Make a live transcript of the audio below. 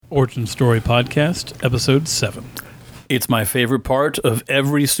Origin Story Podcast, Episode 7. It's my favorite part of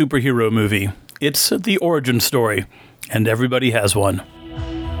every superhero movie. It's the origin story, and everybody has one.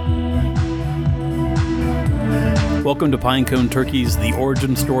 Welcome to Pinecone Turkey's The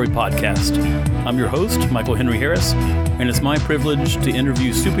Origin Story Podcast. I'm your host, Michael Henry Harris, and it's my privilege to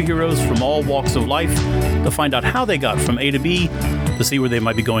interview superheroes from all walks of life to find out how they got from A to B, to see where they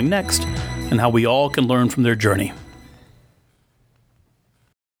might be going next, and how we all can learn from their journey.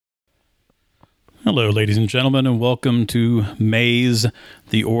 Hello, ladies and gentlemen, and welcome to May's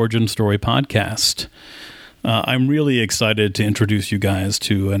The Origin Story Podcast. I'm really excited to introduce you guys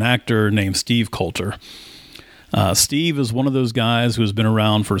to an actor named Steve Coulter. Steve is one of those guys who has been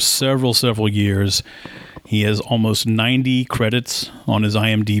around for several years. He has almost 90 credits on his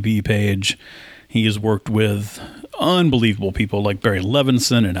IMDb page. He has worked with unbelievable people like Barry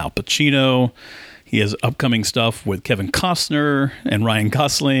Levinson and Al Pacino. He has upcoming stuff with Kevin Costner and Ryan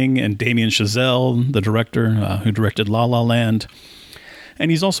Gosling and Damien Chazelle, the director who directed La La Land. And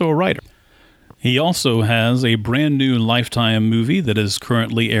he's also a writer. He also has a brand new Lifetime movie that is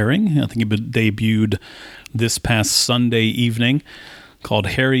currently airing. I think it debuted this past Sunday evening, called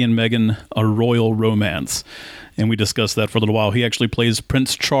Harry and Meghan, A Royal Romance. And we discussed that for a little while. He actually plays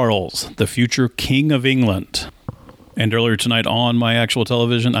Prince Charles, the future King of England. And earlier tonight on my actual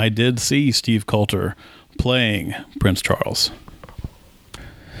television, I did see Steve Coulter playing Prince Charles.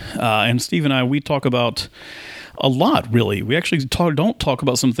 And Steve and I, we talk about a lot, really. We actually don't talk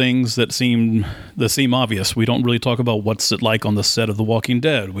about some things that seem obvious. We don't really talk about what's it like on the set of The Walking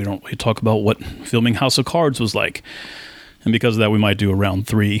Dead. We don't really talk about what filming House of Cards was like. And because of that, we might do a round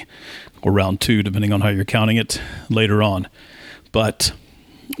 3 or round 2, depending on how you're counting it, later on. But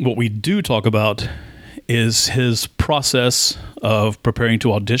what we do talk about is his process of preparing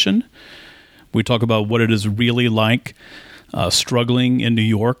to audition. We talk about what it is really like struggling in New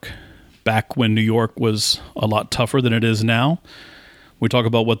York, back when New York was a lot tougher than it is now. We talk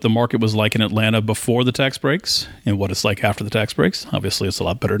about what the market was like in Atlanta before the tax breaks and what it's like after the tax breaks. Obviously, it's a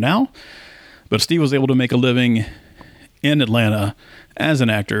lot better now. But Steve was able to make a living in Atlanta as an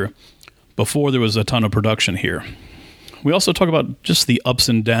actor before there was a ton of production here. We also talk about just the ups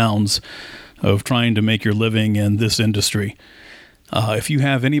and downs of trying to make your living in this industry. If you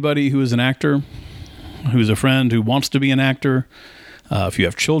have anybody who is an actor, who's a friend who wants to be an actor, if you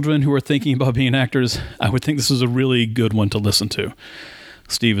have children who are thinking about being actors, I would think this is a really good one to listen to.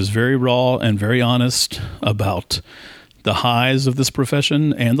 Steve is very raw and very honest about the highs of this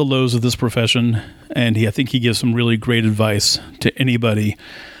profession and the lows of this profession, and I think he gives some really great advice to anybody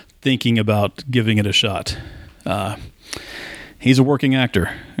thinking about giving it a shot. He's a working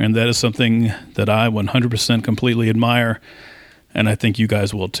actor, and that is something that I 100% completely admire, and I think you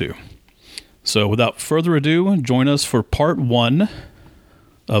guys will too. So without further ado, join us for part 1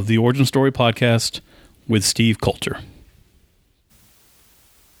 of the Origin Story Podcast with Steve Coulter.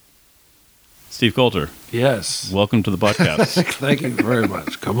 Steve Coulter. Yes. Welcome to the podcast. Thank you very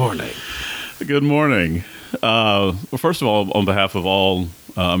much. Good morning. Good morning. Well, first of all, on behalf of all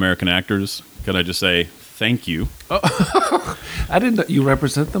American actors, can I just say thank you. Oh, I didn't know you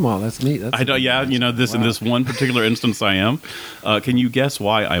represent them all. That's neat. I don't. Yeah, you know this. Wow. In this one particular instance, I am. Can you guess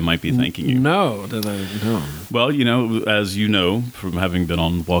why I might be thanking you? No, did I know? Well, you know, as you know from having been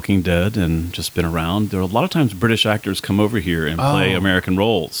on Walking Dead and just been around, there are a lot of times British actors come over here and play American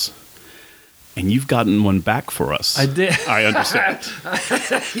roles. And you've gotten one back for us. I did. I understand.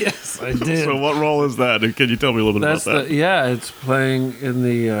 Yes, I did. So what role is that? Can you tell me a little bit about that? It's playing in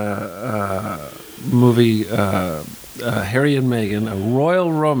the movie Harry and Meghan, A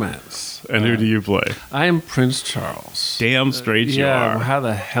Royal Romance. And who do you play? I am Prince Charles. Damn straight you are. How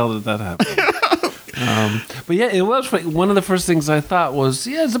the hell did that happen? But yeah, it was funny. One of the first things I thought was,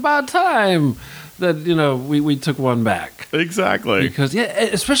 it's about time that, we took one back. Exactly. Because,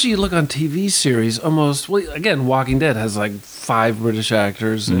 especially you look on TV series, again, Walking Dead has like 5 British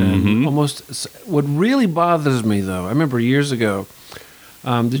actors. And almost, what really bothers me, though, I remember years ago,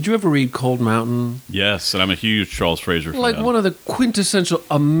 did you ever read Cold Mountain? Yes, and I'm a huge Charles Fraser fan. Like one of the quintessential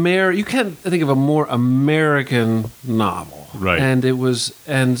you can't think of a more American novel. Right. And it was,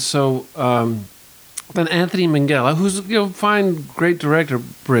 and so, then Anthony Minghella, who's, fine, great director,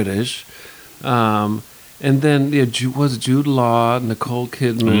 British, and then was Jude Law, Nicole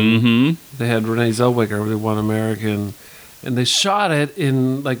Kidman. They had Renee Zellweger, they won American, and they shot it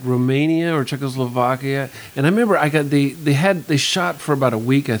in like Romania or Czechoslovakia. And I remember they shot for about a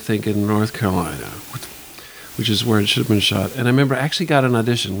week, I think, in North Carolina, which is where it should have been shot. And I remember I actually got an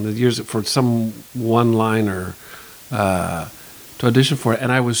audition years for some one-liner to audition for it,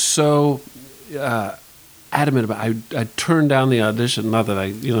 and I was so adamant about. I turned down the audition. Not that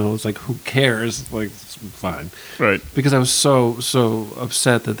I was like, who cares? Like, it's fine. Right. Because I was so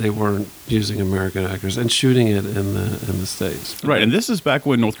upset that they weren't using American actors and shooting it in the States. Right, and this is back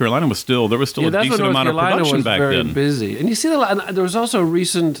when North Carolina was still a decent amount of production back then. Very busy, and you see there was also a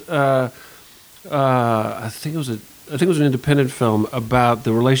recent. I think it was an independent film about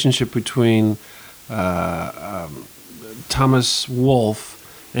the relationship between Thomas Wolfe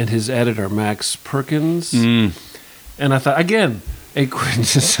and his editor Max Perkins, and I thought, again, a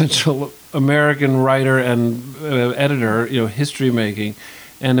quintessential American writer and editor, history making,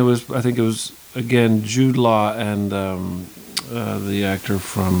 and I think it was again Jude Law and the actor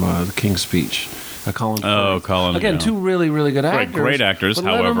from The King's Speech, Colin. Oh, Colin. Again, two really, really good actors. Great actors, but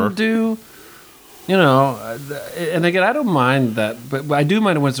however. Let them do. And again, I don't mind that, but I do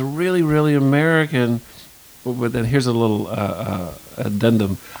mind it when it's a really, really American. But then here's a little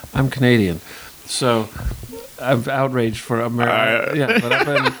addendum. I'm Canadian, so I'm outraged for America.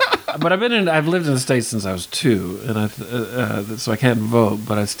 But I've lived in the States since I was 2, and so I can't vote.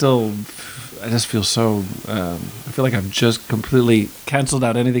 But I just feel so. I feel like I've just completely canceled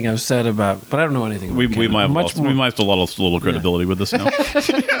out anything I've said about. But I don't know anything. We might have lost a little credibility with this now.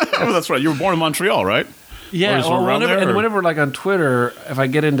 Oh, that's right. You were born in Montreal, right? Yeah. Whenever, like on Twitter, if I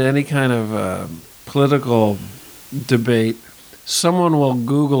get into any kind of political debate, someone will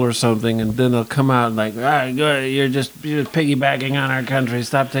Google or something, and then they'll come out like, you're just piggybacking on our country.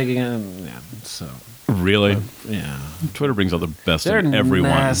 Stop taking it. Yeah, so really, yeah. Twitter brings out the best They're in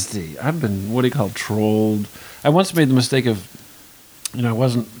everyone. Nasty. I've been trolled. I once made the mistake of, I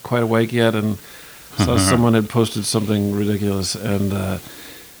wasn't quite awake yet, and saw someone had posted something ridiculous, and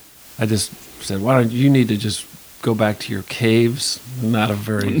I just said, "Why don't you need to just go back to your caves?" That's not a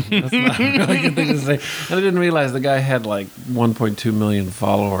really good thing to say. And I didn't realize the guy had like 1.2 million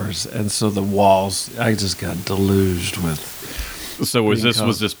followers, and so the walls, I just got deluged with. So was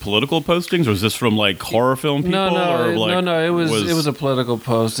this political postings, or was this from like horror film people? No. It was a political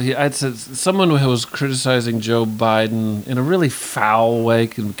post. I'd said someone who was criticizing Joe Biden in a really foul way,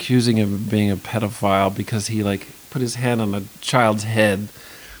 accusing him of being a pedophile because he like put his hand on a child's head.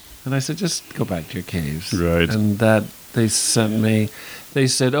 And I said, just go back to your caves. Right. And that they sent me. They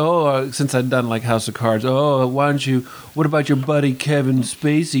said, since I'd done like House of Cards, what about your buddy Kevin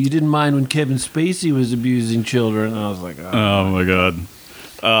Spacey? You didn't mind when Kevin Spacey was abusing children. And I was like, oh my God.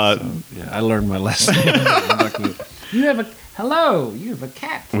 I learned my lesson. You have a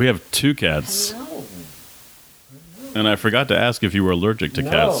cat. We have 2 cats. Hello. And I forgot to ask if you were allergic to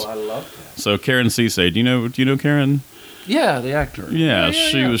cats. No, I love cats. So Karen Ceesay, do you know Karen? Yeah, the actor. Yeah,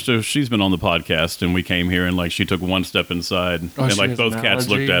 she's been on the podcast, and we came here, and like she took one step inside, and like both cats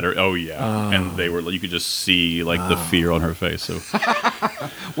looked at her. Oh yeah, and they were. You could just see like the fear on her face. So,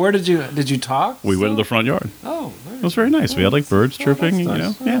 where did you talk? We went to the front yard. Oh, it was very nice. We had like birds chirping.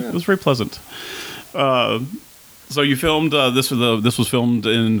 Nice. It was very pleasant. So you filmed this was filmed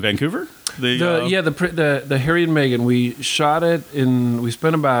in Vancouver. The Harry and Meghan. We shot it we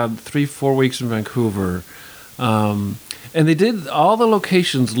spent about 3-4 weeks in Vancouver. And they did, all the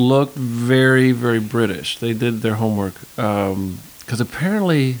locations looked very, very British. They did their homework. Because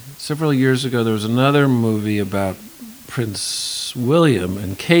apparently, several years ago, there was another movie about Prince William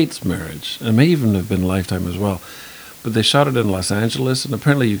and Kate's marriage. It may even have been Lifetime as well. But they shot it in Los Angeles, and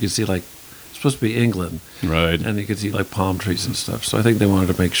apparently you could see, like, it's supposed to be England. Right. And you could see, like, palm trees and stuff. So I think they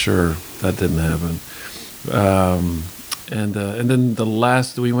wanted to make sure that didn't happen. And then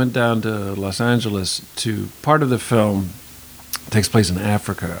we went down to Los Angeles to part of the film takes place in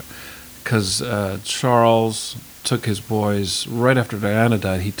Africa because Charles took his boys right after Diana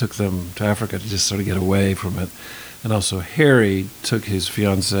died. He took them to Africa to just sort of get away from it, and also Harry took his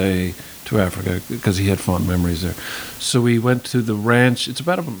fiancée to Africa because he had fond memories there. So we went to the ranch. It's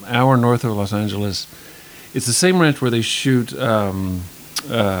about an hour north of Los Angeles. It's the same ranch where they shoot Westworld.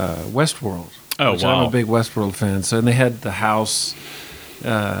 Oh, wow. I'm a big Westworld fan. So, and they had the house.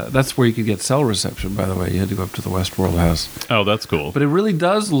 That's where you could get cell reception, by the way. You had to go up to the Westworld house. Oh, that's cool. But it really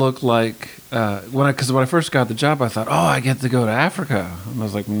does look like, because when I first got the job, I thought, I get to go to Africa. And I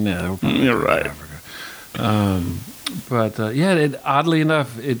was like, no. You're right. Africa. Oddly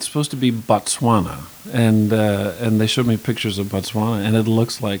enough, it's supposed to be Botswana. And they showed me pictures of Botswana, and it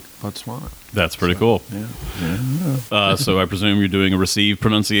looks like Botswana. That's pretty cool. Yeah. So I presume you're doing a received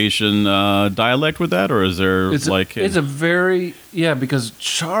pronunciation dialect with that, or is there it's a very, because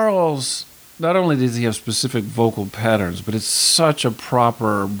Charles, not only does he have specific vocal patterns, but it's such a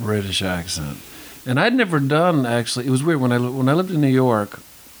proper British accent. And I'd never done, actually, it was weird, when I lived in New York,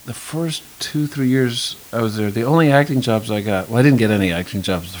 the first 2-3 years I was there, the only acting jobs I got, I didn't get any acting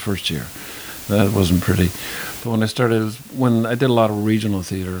jobs the first year. that wasn't pretty. But when I started, when I did a lot of regional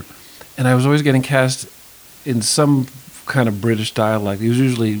theater, and I was always getting cast in some kind of British dialect. It was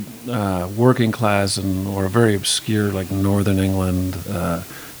usually working class or very obscure, like Northern England,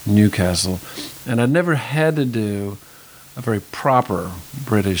 Newcastle. And I never had to do a very proper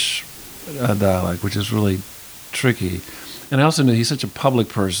British dialect, which is really tricky. And I also knew he's such a public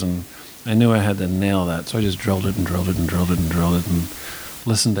person. I knew I had to nail that. So I just drilled it and drilled it and drilled it and drilled it and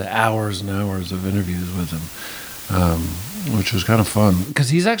listened to hours and hours of interviews with him, which was kind of fun. Because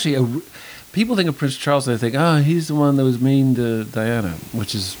he's actually people think of Prince Charles, they think, oh, he's the one that was mean to Diana,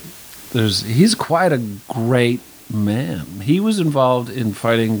 which is, he's quite a great man. He was involved in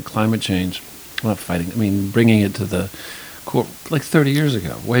fighting climate change. Not fighting, I mean, bringing it to the court like 30 years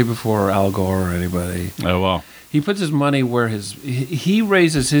ago, way before Al Gore or anybody. Oh, wow. He puts his money where he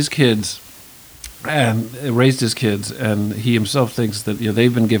raises his kids and raised his kids, and he himself thinks that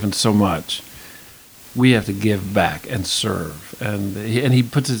they've been given so much. We have to give back and serve, and he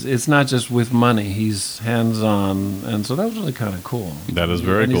puts it's not just with money. He's hands on, and so that was really kind of cool. That is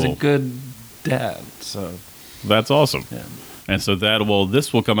very cool. He's a good dad, so that's awesome. Yeah. And so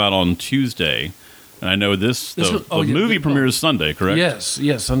this will come out on Tuesday, and I know the movie premieres Sunday, correct? Yes,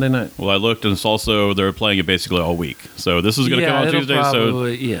 Sunday night. Well, I looked, and it's also they're playing it basically all week. So this is going to come out Tuesday.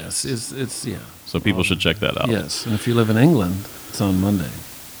 Probably, yes, it's yeah. So people should check that out. Yes, and if you live in England, it's on Monday, I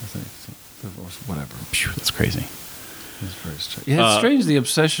think. So. Whatever. Phew, that's crazy. It's very strange. Yeah, it's strange, the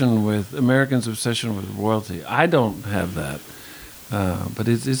obsession with Americans' obsession with royalty. I don't have that, but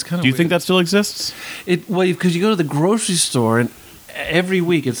it's kind of. Do you think that still exists? Because you go to the grocery store and every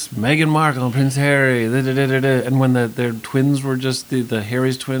week it's Meghan Markle and Prince Harry, and when their twins were just the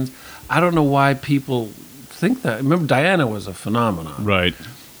Harry's twins, I don't know why people think that. Remember, Diana was a phenomenon, right?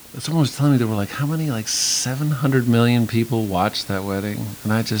 Someone was telling me there were how many 700 million people watched that wedding,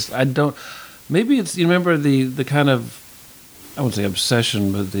 and I don't. Maybe it's, you remember the kind of, I wouldn't say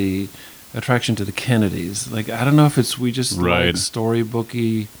obsession, but the attraction to the Kennedys. I don't know if we just like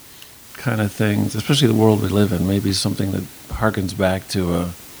storybooky kind of things, especially the world we live in. Maybe something that harkens back to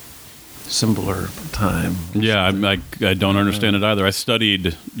a simpler time. Yeah, I don't understand it either. I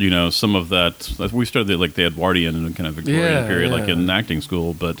studied, some of that. We studied the Edwardian and kind of Victorian period, in acting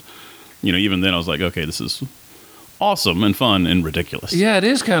school. But, even then I was like, okay, this is awesome and fun and ridiculous. Yeah, it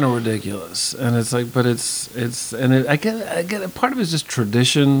is kind of ridiculous, and it's but I get it. Part of it is just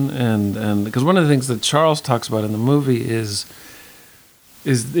tradition, and because one of the things that Charles talks about in the movie is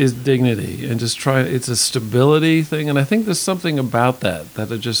dignity and just it's a stability thing, and I think there's something about that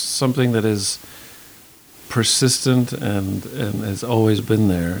is just something that is persistent and has always been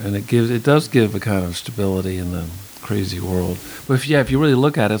there, and it does give a kind of stability in the crazy world. But if you really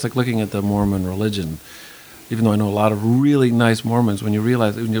look at it, it's like looking at the Mormon religion. Even though I know a lot of really nice Mormons, when you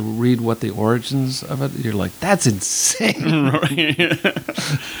read what the origins of it, you're like, that's insane.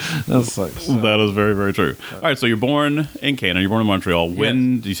 That's that is very, very true. All right, so you're born in Canada. You're born in Montreal.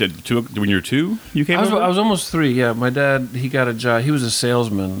 When you said when you were 2, you came over? I was almost 3. Yeah, my dad, he got a job. He was a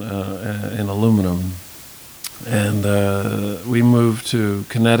salesman in aluminum, and we moved to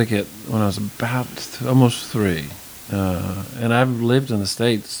Connecticut when I was about almost 3. And I've lived in the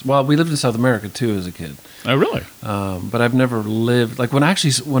States. Well, we lived in South America too as a kid. Oh, really? But I've never lived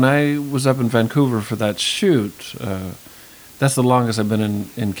when I was up in Vancouver for that shoot. That's the longest I've been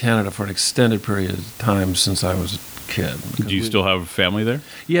in Canada for an extended period of time since I was a kid. Do you still have family there?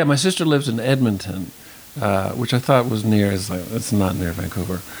 Yeah, my sister lives in Edmonton, which I thought was near. It's not near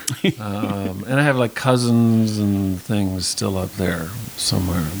Vancouver. And I have cousins and things still up there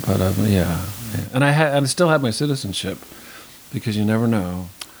somewhere. But yeah. And I still have my citizenship, because you never know.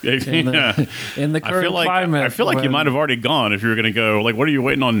 In the current climate. I feel like you might have already gone if you were going to go. What are you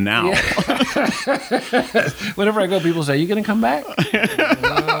waiting on now? Yeah. Whenever I go, people say, "You going to come back?"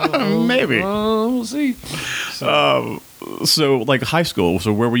 Maybe. We'll see. So, high school.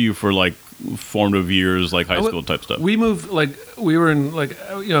 So, where were you for formative years, high school type stuff? We moved. We were in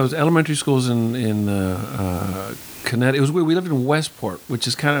elementary schools in Connecticut. We lived in Westport, which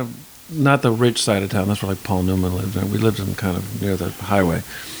is kind of not the rich side of town. That's where Paul Newman lived. We lived in kind of near the highway.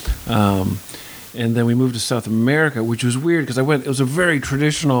 And then we moved to South America, which was weird because it was a very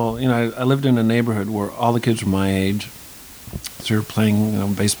traditional, I lived in a neighborhood where all the kids were my age. So we were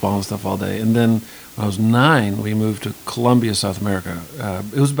playing baseball and stuff all day. And then when I was 9, we moved to Colombia, South America.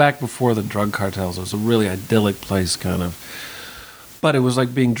 It was back before the drug cartels. It was a really idyllic place, kind of. But it was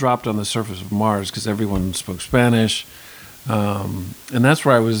like being dropped on the surface of Mars because everyone spoke Spanish. And that's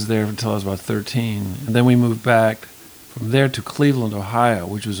where I was there until I was about 13. And then we moved back from there to Cleveland, Ohio,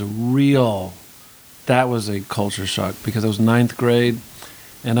 which was that was a culture shock because I was 9th grade.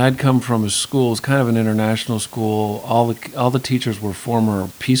 And I'd come from a school, it was kind of an international school. All the teachers were former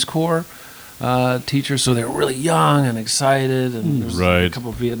Peace Corps teachers, so they were really young and excited. And there was a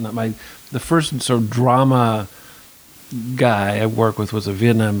couple of Vietnam. The first sort of drama guy I worked with was a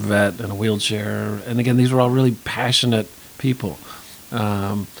Vietnam vet in a wheelchair. And again, these were all really passionate people.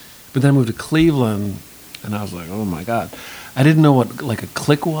 But then I moved to Cleveland, and I was like, oh my God. I didn't know what like a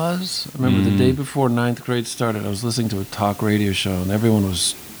clique was. I remember the day before ninth grade started, I was listening to a talk radio show, and everyone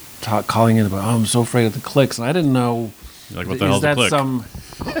was calling in about, I'm so afraid of the cliques. And I didn't know, like, what the hell's a clique? Some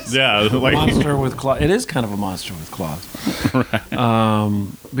like monster with claws? It is kind of a monster with claws. Right.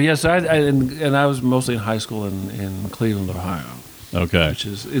 But yes, I was mostly in high school in Cleveland, Ohio. Okay. Which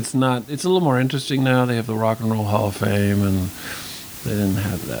is, it's a little more interesting now. They have the Rock and Roll Hall of Fame, and they didn't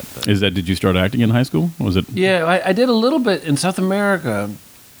have that. But. Did you start acting in high school? Was it? Yeah, I did a little bit in South America.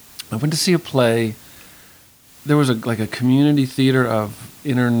 I went to see a play. There was a community theater of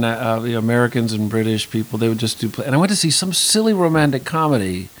the Americans and British people. They would just do play. And I went to see some silly romantic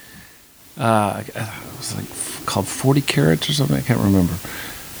comedy. It was called 40 Carats or something. I can't remember.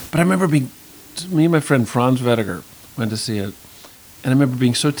 But I remember me and my friend Franz Vediger went to see it. And I remember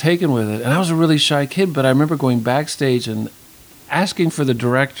being so taken with it. And I was a really shy kid, but I remember going backstage and asking for the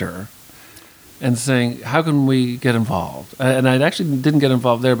director and saying, how can we get involved? And I actually didn't get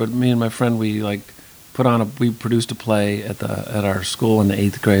involved there, but me and my friend, we produced a play at our school in the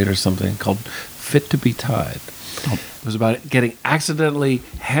 8th grade or something called Fit to be Tied. Oh. It was about getting accidentally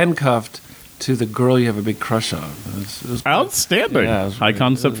handcuffed to the girl you have a big crush on. It was outstanding. Yeah, high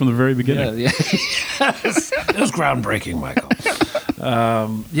concept from the very beginning. Yeah. It was groundbreaking, Michael.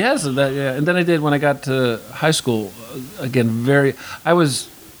 And then I did when I got to high school. Again, I was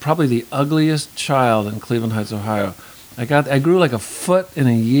probably the ugliest child in Cleveland Heights, Ohio. I grew like a foot in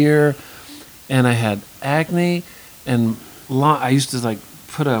a year, and I had acne, and I used to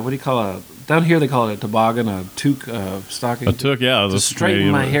put down here they call it a toboggan, a toque, stocking. A toque, yeah. To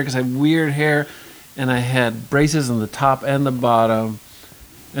straighten my hair because I had weird hair, and I had braces on the top and the bottom.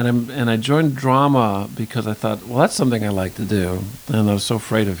 And I joined drama because I thought, well, that's something I like to do. And I was so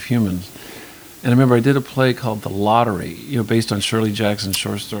afraid of humans. And I remember I did a play called The Lottery, based on Shirley Jackson's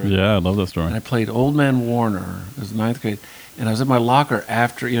short story. Yeah, I love that story. And I played Old Man Warner. It was 9th grade. And I was at my locker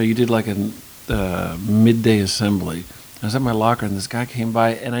after, you did like a midday assembly. I was at my locker, and this guy came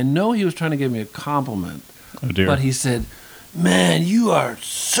by, and I know he was trying to give me a compliment. Oh, dear. But he said, man, you are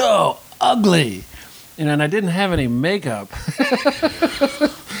so ugly. And I didn't have any makeup.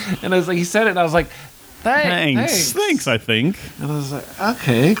 And he said it, and I was like, Thanks, I think. And I was like,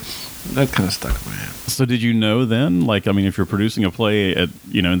 okay. That kind of stuck in my head. So did you know then, if you're producing a play at,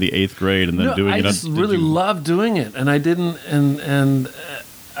 in the 8th grade and then doing it? I just really loved doing it. And I didn't, and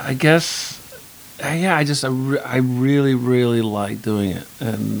I guess, I really, really liked doing it.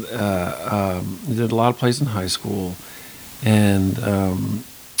 And I did a lot of plays in high school. And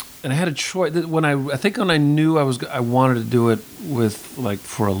I had a choice. When I knew I wanted to do it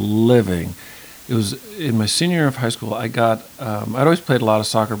for a living, it was in my senior year of high school. I'd always played a lot of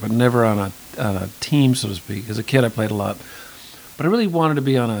soccer, but never on a team, so to speak. As a kid, I played a lot, but I really wanted to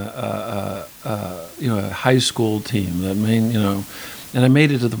be on a high school team. And I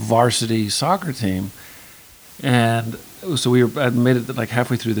made it to the varsity soccer team, and so I made it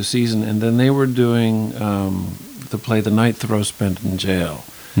halfway through the season, and then they were doing the play The Night Thoreau Spent in Jail.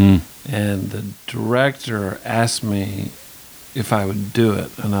 And the director asked me if I would do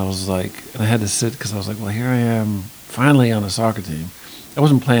it, and I was like, and I had to sit because I was like, well, here I am finally on a soccer team. I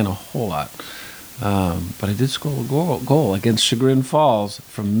wasn't playing a whole lot, but I did score a goal against Chagrin Falls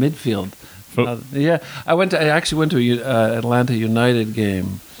from midfield. I actually went to a Atlanta United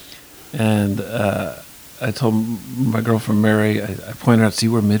game, and I told my girlfriend Mary, I pointed out, see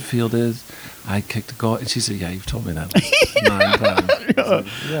where midfield is? I kicked a goal, and she said, yeah, you've told me that 9 times.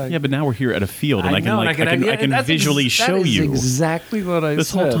 Yeah, but now we're here at a field, and I can visually show you. That's exactly what I said.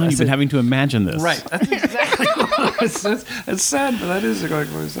 This whole time you've been having to imagine this. Right. That's exactly what I said. It's sad, but that is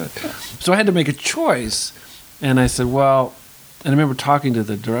exactly what I said. So I had to make a choice, and I said, well, and I remember talking to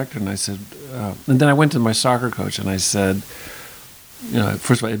the director, and I said, and then I went to my soccer coach, and I said,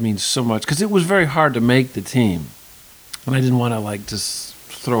 first of all, it means so much, because it was very hard to make the team, and I didn't want to just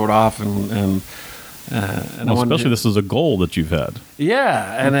throw it off, and especially this is a goal that you've had.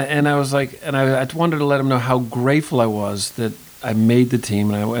 Yeah, and I was like, and I wanted to let him know how grateful I was that I made the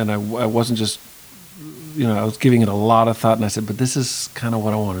team, and I wasn't just, I was giving it a lot of thought, and I said, but this is kind of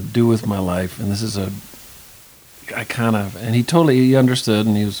what I want to do with my life, and this is and he understood,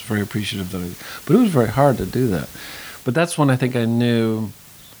 and he was very appreciative but it was very hard to do that. But that's when I think I knew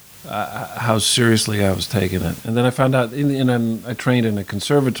how seriously I was taking it. And then I found out, I trained in a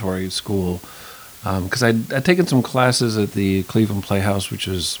conservatory school because I'd taken some classes at the Cleveland Playhouse, which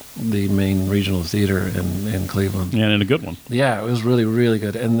is the main regional theater in Cleveland. Yeah, and a good one. Yeah, it was really, really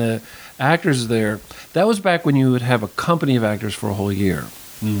good. And the actors there, that was back when you would have a company of actors for a whole year.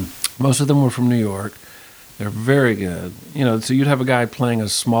 Most of them were from New York. They're very good. So you'd have a guy playing a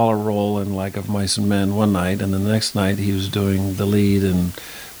smaller role in like Of Mice and Men one night, and then the next night he was doing the lead in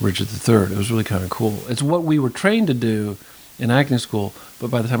Richard III. It was really kind of cool. It's what we were trained to do in acting school, but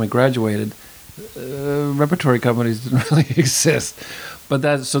by the time I graduated, repertory companies didn't really exist. But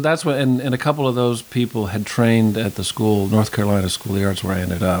that's what, and a couple of those people had trained at the school, North Carolina School of the Arts, where I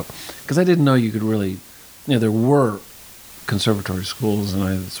ended up, because I didn't know you could really, there were conservatory schools,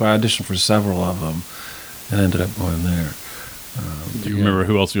 and so I auditioned for several of them, and ended up going there. Do you remember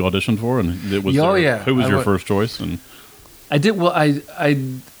who else you auditioned for? And it was who was your first choice? And I did. Well,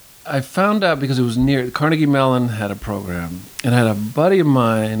 I found out because it was near Carnegie Mellon had a program, and I had a buddy of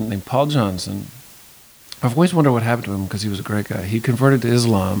mine named Paul Johnson. I've always wondered what happened to him because he was a great guy. He converted to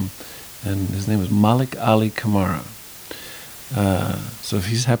Islam, and his name was Malik Ali Kamara. So if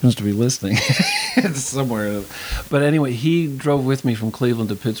he happens to be listening, it's somewhere. But anyway, he drove with me from Cleveland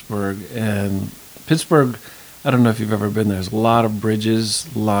to Pittsburgh, and Pittsburgh, I don't know if you've ever been there. There's a lot of bridges.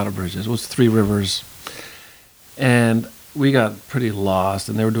 It was 3 rivers, and we got pretty lost,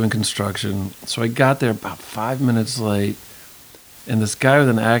 and they were doing construction. So I got there about 5 minutes late, and this guy with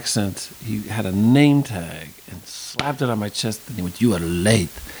an accent, he had a name tag and slapped it on my chest, and he went, "You are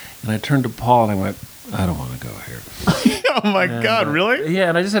late." And I turned to Paul, and I went, "I don't want to go here." Oh, my God, really? Yeah,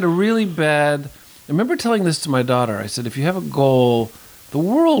 and I just had a really bad... I remember telling this to my daughter. I said, if you have a goal, the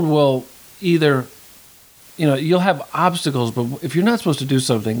world will either... you'll have obstacles, but if you're not supposed to do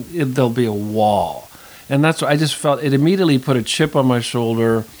something, there'll be a wall. And that's what I just felt. It immediately put a chip on my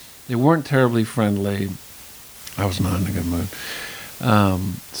shoulder. They weren't terribly friendly. I was not in a good mood.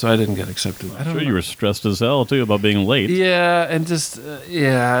 So I didn't get accepted. I'm sure you were stressed as hell, too, about being late. Yeah, and just,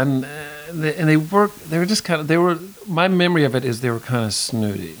 and they were just kind of, my memory of it is they were kind of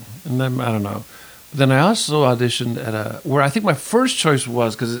snooty. And then, I don't know. But then I also auditioned at where I think my first choice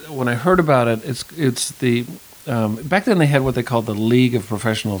was, because when I heard about it, it's the, back then they had what they called the League of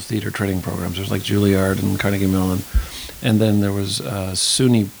Professional Theater Training Programs. There was like Juilliard and Carnegie Mellon. And then there was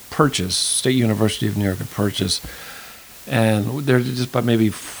SUNY Purchase, State University of New York at Purchase. And they're just about maybe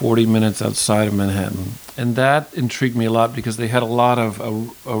 40 minutes outside of Manhattan. And that intrigued me a lot because they had a lot of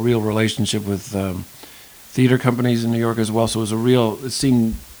a real relationship with theater companies in New York as well. So it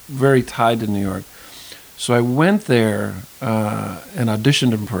seemed very tied to New York. So I went there and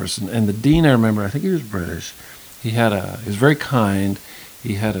auditioned in person. And the dean, I remember, I think he was British. He was very kind.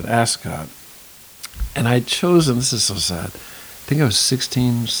 He had an ascot. And I'd chosen, this is so sad, I think I was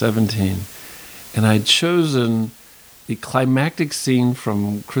 16, 17. And I'd chosen the climactic scene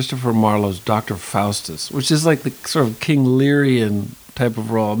from Christopher Marlowe's Dr. Faustus, which is like the sort of King Learian type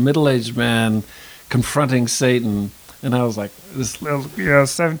of role, middle-aged man confronting Satan. And I was like, this little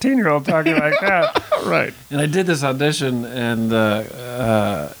 17-year-old talking like that. Right. And I did this audition, and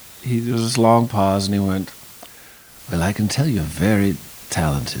there was this long pause, and he went, "Well, I can tell you're very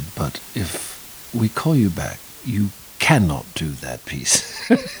talented, but if we call you back, you cannot do that piece."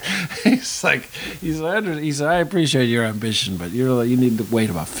 He said, I appreciate your ambition, but you need to wait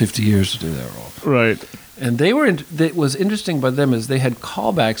about 50 years to do that role. Right. And what was interesting about them is they had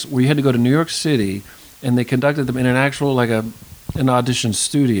callbacks where you had to go to New York City, and they conducted them in an actual, like an audition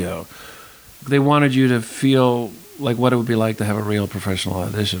studio. They wanted you to feel like what it would be like to have a real professional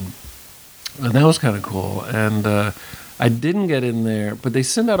audition. And that was kind of cool. And I didn't get in there, but they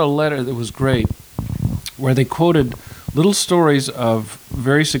sent out a letter that was great, where they quoted little stories of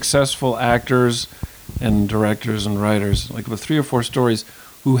very successful actors and directors and writers, like about 3 or 4 stories,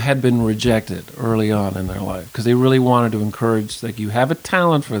 who had been rejected early on in their life because they really wanted to encourage, like, you have a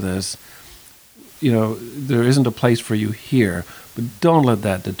talent for this, there isn't a place for you here, but don't let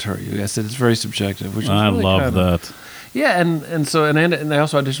that deter you. I said it's very subjective, which I really love that. Yeah, and I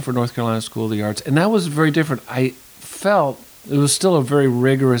also auditioned for North Carolina School of the Arts, and that was very different. I felt it was still a very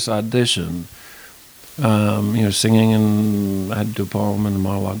rigorous audition. Singing, and I had to do a poem and a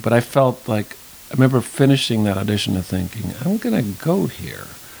monologue. But I felt like, I remember finishing that audition and thinking, I'm going to go here.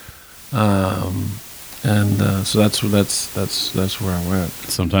 So that's where I went.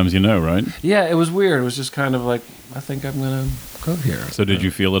 Sometimes right? Yeah, it was weird. It was just kind of like, I think I'm going to go here. So did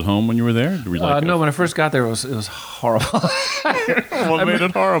you feel at home when you were there? No, when I first got there, it was horrible. What made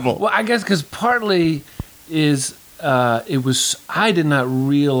it horrible? Well, I guess because partly is... I did not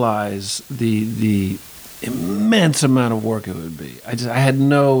realize immense amount of work it would be. I had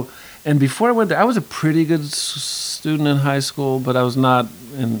no, and before I went there, I was a pretty good student in high school, but I was not,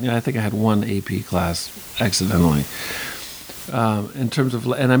 and I think I had one AP class accidentally. In terms of,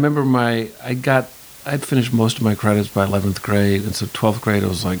 and I remember I'd finished most of my credits by 11th grade, and so 12th grade I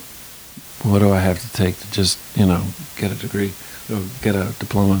was like, what do I have to take to just, get a degree, get a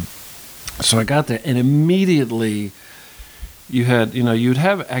diploma? So I got there, and immediately you had, you'd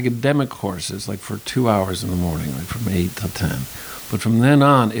have academic courses like for 2 hours in the morning, like from 8 to 10. But from then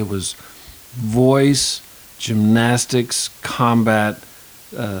on, it was voice, gymnastics, combat,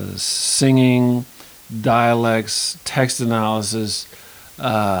 singing, dialects, text analysis.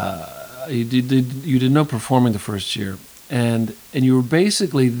 You did no performing the first year. And you were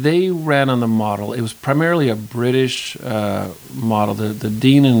basically, they ran on the model. It was primarily a British model. The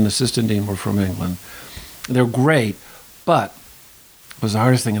dean and assistant dean were from England. They're great, but it was the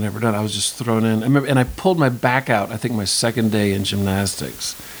hardest thing I'd ever done. I was just thrown in. And I pulled my back out, I think, my second day in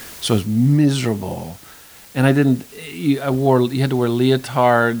gymnastics. So I was miserable. And you had to wear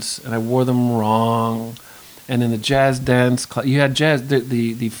leotards, and I wore them wrong. And in the jazz dance class, you had jazz,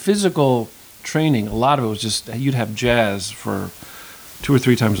 the physical training, a lot of it was just, you'd have jazz for 2 or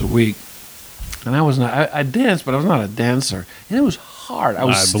 3 times a week. And I was not, I danced, but I was not a dancer. And it was hard. I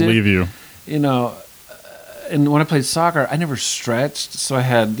believe you. And when I played soccer, I never stretched, so I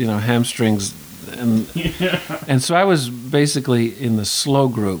had, hamstrings. And so I was basically in the slow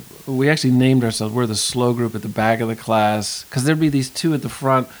group. We actually named ourselves, we're the slow group at the back of the class, because there'd be these 2 at the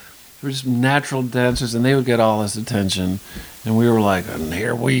front who were just natural dancers, and they would get all this attention. And we were like, and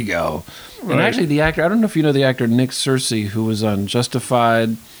here we go. Right. And actually the actor, I don't know if you know the actor Nick Searcy, who was on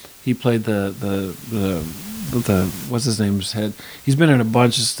Justified. He played the what's his name's head. He's been in a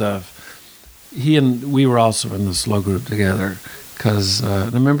bunch of stuff. He and we were also in the slow group together, because I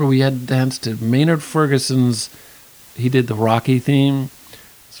remember we had danced to Maynard Ferguson's, he did the Rocky theme.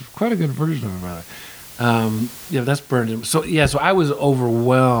 It's quite a good version of it, rather. That's burned in. So I was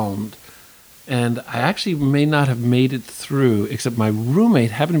overwhelmed, and I actually may not have made it through, except my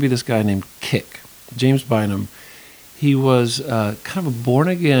roommate happened to be this guy named Kick, James Bynum. He was kind of a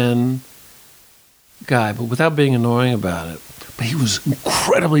born-again guy, but without being annoying about it. But he was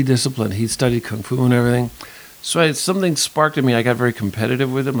incredibly disciplined. He studied Kung Fu and everything. So something sparked in me. I got very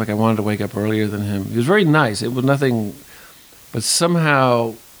competitive with him. Like, I wanted to wake up earlier than him. He was very nice. It was nothing, but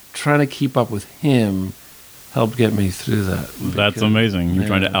somehow trying to keep up with him helped get me through that. That's amazing. You're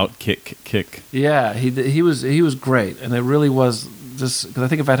trying to out-kick. Yeah, he was great. And it really was just, because I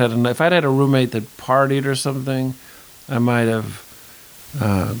think if I'd had a roommate that partied or something, I might have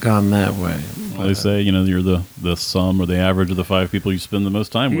gone that way. Well, they say, you're the sum or the average of the 5 people you spend the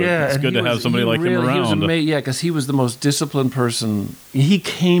most time with. Yeah, it's good to have somebody like him around. Because he was the most disciplined person. He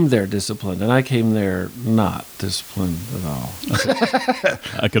came there disciplined, and I came there not disciplined at all.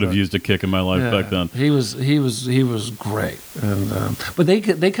 I could have used a kick in my life back then. He was great, and but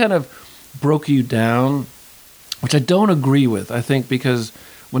they kind of broke you down, which I don't agree with. I think because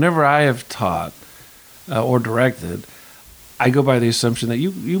whenever I have taught or directed, I go by the assumption that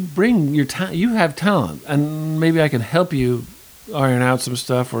you bring your talent, you have talent, and maybe I can help you iron out some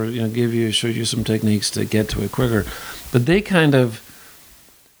stuff, or show you some techniques to get to it quicker. But they kind of,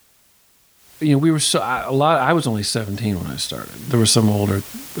 we were I was only 17 when I started. There were some older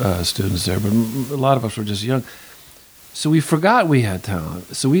students there, but a lot of us were just young. So we forgot we had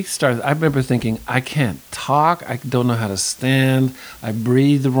talent. So we started. I remember thinking, I can't talk. I don't know how to stand. I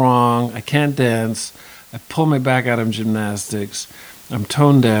breathe wrong. I can't dance. I pull my back out of gymnastics. I'm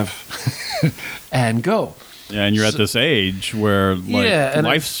tone deaf, and go. Yeah, and you're at this age where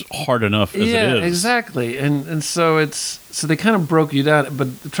life's hard enough as it is. Yeah, exactly. And so so they kind of broke you down.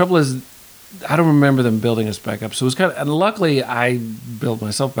 But the trouble is, I don't remember them building us back up. So it was kind of, and luckily I built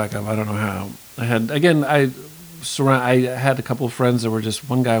myself back up. I don't know how. I had a couple of friends that were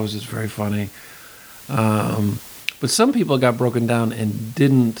one guy was just very funny. But some people got broken down and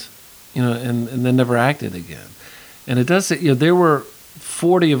didn't. And then never acted again. And it does say, there were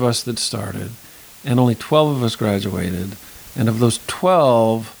 40 of us that started, and only 12 of us graduated. And of those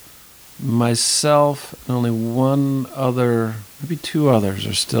 12, myself and only one other, maybe 2 others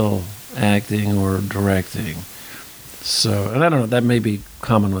are still acting or directing. So, and I don't know, that may be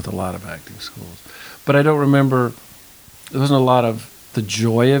common with a lot of acting schools. But I don't remember, there wasn't a lot of, the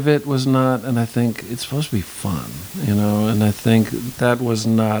joy of it was not, and I think it's supposed to be fun, and I think that was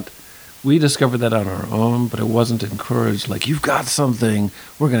not. We discovered that on our own, but it wasn't encouraged. Like, you've got something,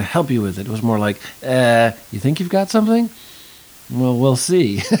 we're going to help you with it. It was more like, you think you've got something? Well, we'll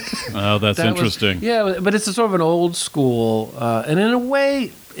see. Oh, that's interesting. Yeah, but it's a sort of an old school, and in a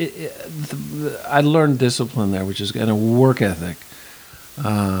way, I learned discipline there, which is and a work ethic.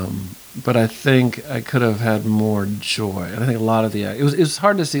 But I think I could have had more joy. And I think a lot of it was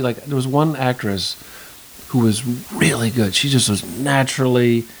hard to see. Like there was one actress who was really good. She just was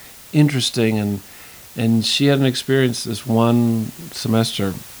naturally interesting, and she had an experience this one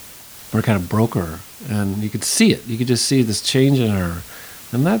semester where it kind of broke her, and you could see it. You could just see this change in her,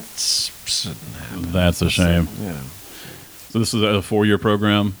 and that's a shame. Yeah. So this is a 4-year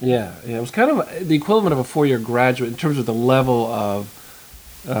program? Yeah. It was kind of the equivalent of a 4-year graduate in terms of the level of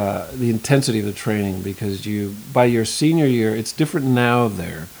the intensity of the training, because by your senior year, it's different now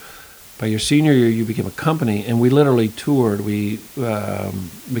there. By your senior year, you became a company, and we literally toured. We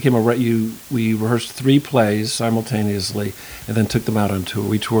we rehearsed 3 plays simultaneously, and then took them out on tour.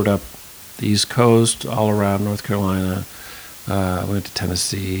 We toured up the East Coast, all around North Carolina. We went to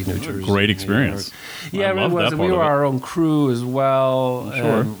Tennessee, New Jersey. Great experience. Yeah, it really was. And we were our own crew as well.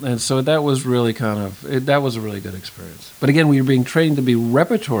 Sure. And so that was really that was a really good experience. But again, we were being trained to be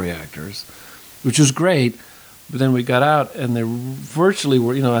repertory actors, which was great. But then we got out, and they virtually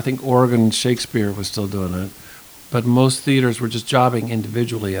were, I think Oregon Shakespeare was still doing it. But most theaters were just jobbing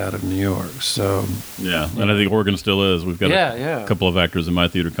individually out of New York. So yeah, and I think Oregon still is. We've got a couple of actors in my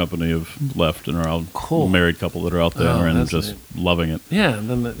theater company have left and are out. Cool. Married couple that are out there and just loving it. Yeah, and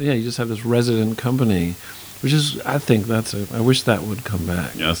then you just have this resident company, which is I think I wish that would come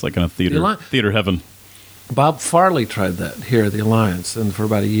back. Yeah, it's like in a theater heaven. Bob Farley tried that here at the Alliance, and for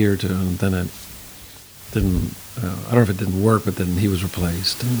about a year or two, and then it didn't. I don't know if it didn't work, but then he was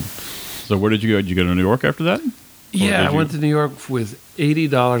replaced. So where did you go? Did you go to New York after that? Yeah, I went to New York with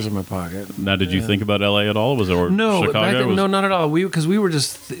 $80 in my pocket. Now, did you think about LA at all? Was it no, Chicago? No, not at all. Because we were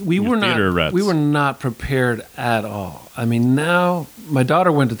not prepared at all. I mean, now my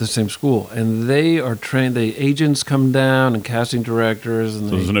daughter went to the same school, and they are trained. The agents come down and casting directors, and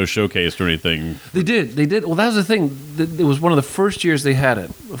so there's no showcase or anything. They did. Well, that was the thing. It was one of the first years they had it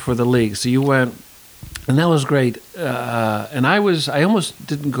for the league. So you went. And that was great. And I almost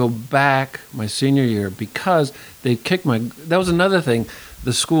didn't go back my senior year because they kicked that was another thing.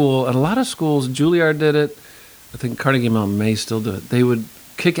 The school, and a lot of schools, Juilliard did it. I think Carnegie Mellon may still do it. They would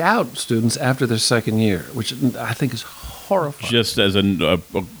kick out students after their second year, which I think is horrifying. Just as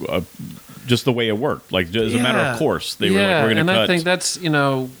just the way it worked. Like, as a matter of course. They were like, we're going to cut. And I think that's, and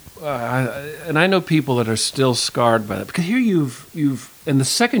I know people that are still scarred by that. Because here you've in the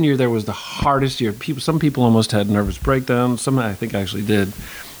second year there was the hardest year. Some people almost had nervous breakdowns. Some I think actually did.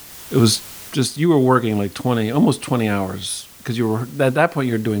 It was just you were working like almost 20 hours because you were at that point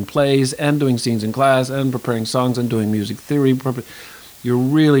you're doing plays and doing scenes in class and preparing songs and doing music theory. You're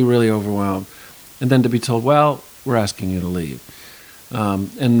really, really overwhelmed. And then to be told, well, we're asking you to leave.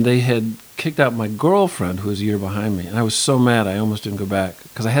 And they had kicked out my girlfriend, who was a year behind me. And I was so mad I almost didn't go back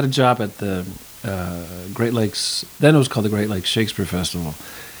because I had a job at the Great Lakes. Then it was called the Great Lakes Shakespeare Festival.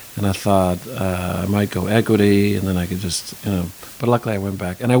 And I thought I might go equity, and then I could just, But luckily I went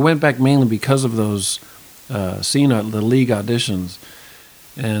back. And I went back mainly because of those the league auditions.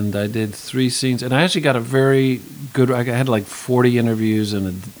 And I did 3 scenes. And I actually got a very good, I had like 40 interviews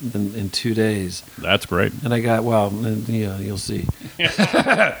in 2 days. That's great. And I got, you'll see. And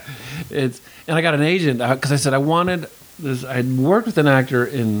I got an agent, because I said I wanted this. I'd worked with an actor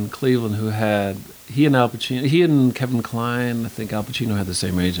in Cleveland who he and Kevin Kline, I think Al Pacino had the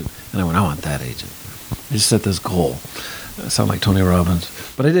same agent. And I went, I want that agent. I just set this goal. I sound like Tony Robbins.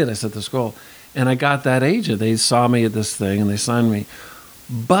 But I did, I set this goal. And I got that agent. They saw me at this thing and they signed me.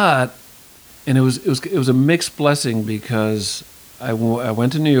 But, and it was a mixed blessing because I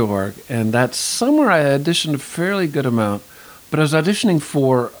went to New York, and that summer I auditioned a fairly good amount, but I was auditioning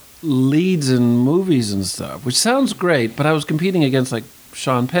for leads in movies and stuff, which sounds great, but I was competing against like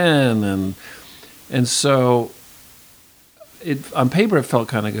Sean Penn, and so on paper it felt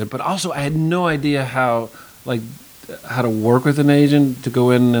kind of good, but also I had no idea how to work with an agent to go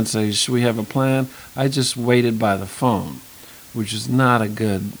in and say, should we have a plan? I just waited by the phone, which is not a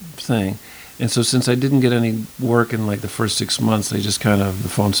good thing. And so since I didn't get any work in like the first 6 months, the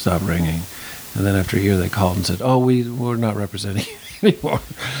phone stopped ringing. And then after a year they called and said, we're not representing you anymore.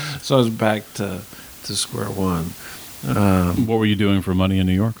 So I was back to square one. What were you doing for money in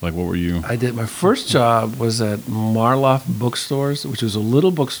New York? Like, what were you? I did. My first job was at Marloff Bookstores, which was a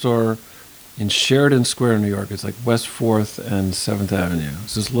little bookstore in Sheridan Square, New York. It's like West 4th and 7th Avenue.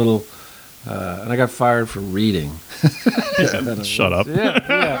 It's this little... and I got fired for reading. Shut up.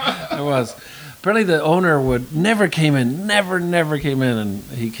 Yeah, I was. Apparently the owner never came in, and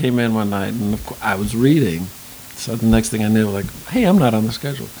he came in one night, and I was reading. So the next thing I knew, like, hey, I'm not on the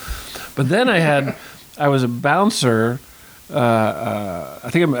schedule. But then I was a bouncer. I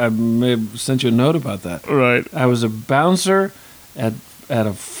think I may have sent you a note about that. Right. I was a bouncer at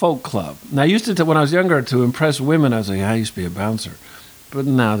a folk club. Now, I used to, when I was younger, to impress women, I was like, I used to be a bouncer. But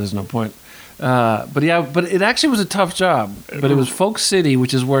now there's no point. But it actually was a tough job. But it was Folk City,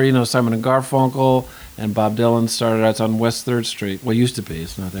 which is where, Simon and Garfunkel and Bob Dylan started out. It's on West 3rd Street. Well, it used to be.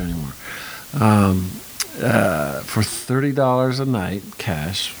 It's not there anymore. For $30 a night,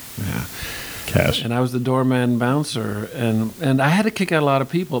 cash. Yeah. Cash. And I was the doorman bouncer. And I had to kick out a lot of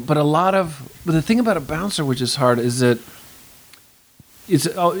people. But the thing about a bouncer, which is hard, is that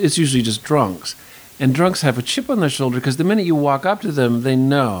it's usually just drunks. And drunks have a chip on their shoulder because the minute you walk up to them, they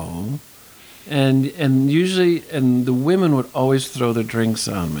know. And usually the women would always throw their drinks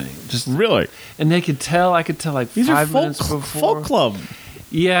on me. Just really? And I could tell like These 5 are minutes before. folk club.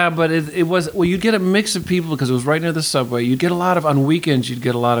 Yeah, but it was, well, you'd get a mix of people because it was right near the subway. On weekends, you'd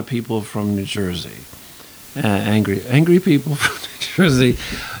get a lot of people from New Jersey. Angry people from New Jersey.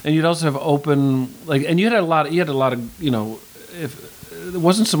 And you'd also have open, and you had a lot of, if there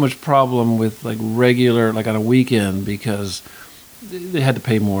wasn't so much problem with regular, on a weekend because they had to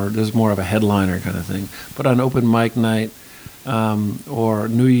pay more. There's more of a headliner kind of thing. But on open mic night or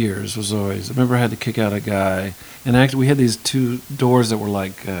New Year's was always, I remember I had to kick out a guy. And actually, we had these 2 doors that were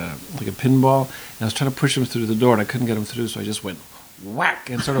like a pinball. And I was trying to push him through the door, and I couldn't get him through, so I just went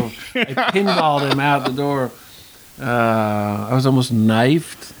whack and sort of I pinballed him out the door. I was almost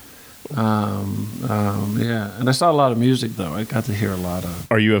knifed. Yeah, and I saw a lot of music though. I got to hear a lot of.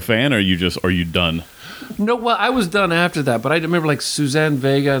 Are you a fan, or are you done? No, well, I was done after that, but I remember Suzanne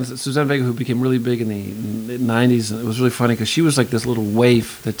Vega, who became really big in the '90s, and it was really funny because she was like this little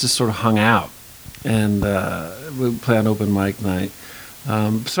waif that just sort of hung out, and we would play on open mic night.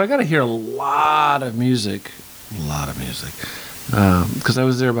 So I got to hear a lot of music, because I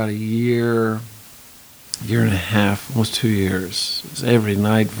was there about a year and a half, almost 2 years. It was every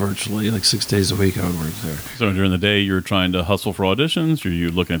night virtually, 6 days a week I would work there. So during the day you were trying to hustle for auditions, or you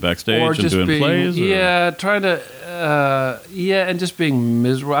looking at backstage or and doing plays? Or? Yeah, trying to, and just being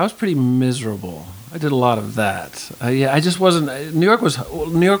miserable. I was pretty miserable. I did a lot of that. I just wasn't. New York was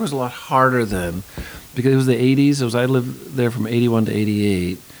a lot harder then, because it was the '80s. I lived there from '81 to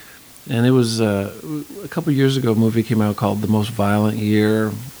 '88, and it was a couple of years ago. A movie came out called The Most Violent Year.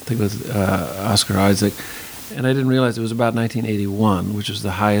 I think it was Oscar Isaac, and I didn't realize it was about 1981, which was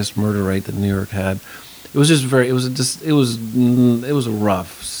the highest murder rate that New York had. It was just it was a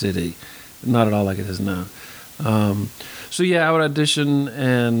rough city, not at all like it is now. So yeah, I would audition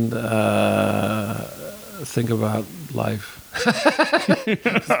and think about life.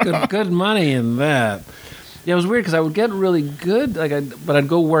 good money in that. Yeah, it was weird because I would get really good, but I'd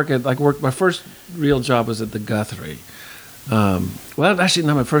go work. My first real job was at the Guthrie. Well, actually,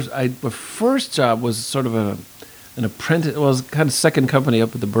 no. My first job was sort of an apprentice. Well, it was kind of second company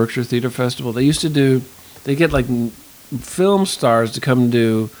up at the Berkshire Theater Festival. They get film stars to come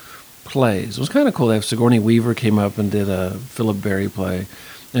do plays. It was kind of cool. They have Sigourney Weaver came up and did a Philip Berry play,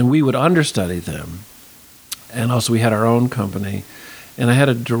 and we would understudy them. And also, we had our own company, and I had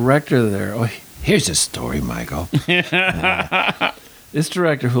a director there. Oh, here's a story, Michael. This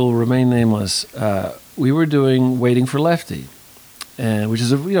director, who will remain nameless, we were doing Waiting for Lefty, which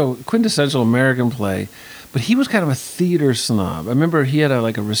is a quintessential American play, but he was kind of a theater snob. I remember he had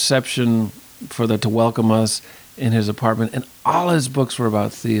a reception to welcome us in his apartment, and all his books were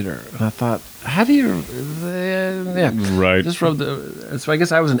about theater. And I thought, how do you? Yeah, right. Just so I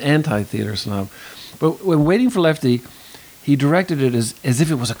guess I was an anti-theater snob. But when Waiting for Lefty, he directed it as if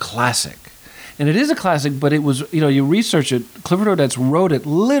it was a classic. And it is a classic, but it was, you research it. Clifford Odets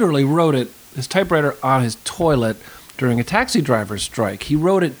literally wrote it, his typewriter on his toilet during a taxi driver's strike. He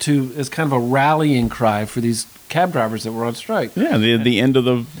wrote it as kind of a rallying cry for these cab drivers that were on strike. Yeah, the end of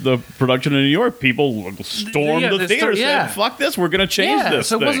the production in New York, people stormed the theater, said, fuck this, we're going to change this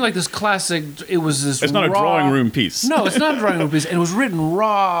so thing. It wasn't like this classic, it was this It's not raw, a drawing room piece. No, it's not a drawing room piece, and it was written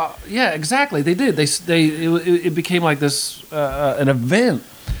raw. Yeah, exactly, they did. It became like this, an event.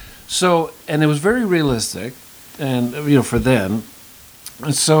 So, and it was very realistic, and for then,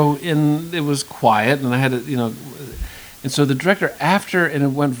 and so it was quiet, and I had to, and so the director and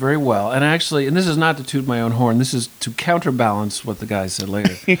it went very well, and actually, and this is not to toot my own horn, this is to counterbalance what the guy said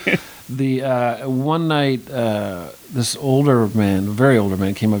later. One night, this very older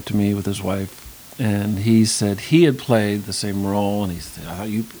man, came up to me with his wife, and he said he had played the same role, and he said, "Oh,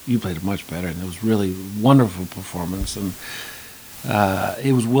 you played it much better," and it was really wonderful performance, and.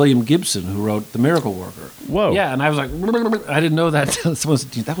 It was William Gibson who wrote The Miracle Worker. Whoa. Yeah, and I was like, I didn't know that. Someone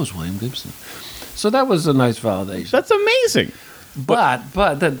said, that was William Gibson. So that was a nice validation. That's amazing. But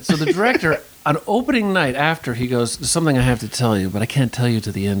then, so the director, on opening night after, he goes, "There's something I have to tell you, but I can't tell you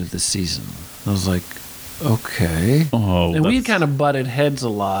to the end of the season." I was like, okay. Oh, and we kind of butted heads a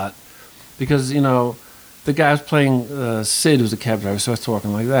lot because, the guy was playing Sid, who's a cab driver, starts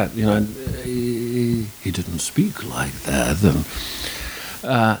talking like that. And he didn't speak like that. And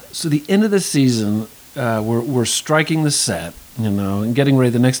so the end of the season, we're striking the set, and getting ready.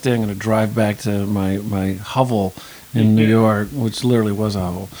 The next day, I'm going to drive back to my hovel in New York, which literally was a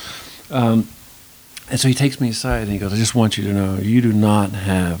hovel. And so he takes me aside and he goes, "I just want you to know, you do not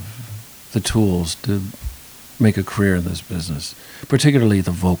have the tools to make a career in this business, particularly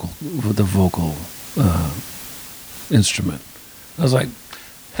the vocal instrument." I was like,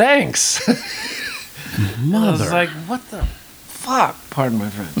 "Thanks." Mother. I was like, "What the fuck?" Pardon my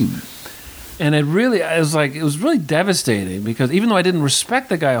French. And it was really devastating because even though I didn't respect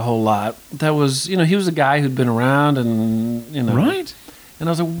the guy a whole lot, that was, he was a guy who'd been around and, Right. And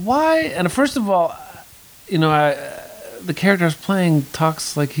I was like, why? And first of all, the character I was playing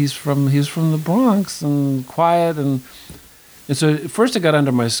talks like he's from the Bronx and quiet. And so at first it got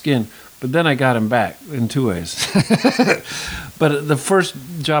under my skin, but then I got him back in two ways. But the first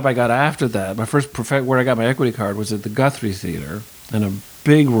job I got after that, my first where I got my equity card was at the Guthrie Theater in a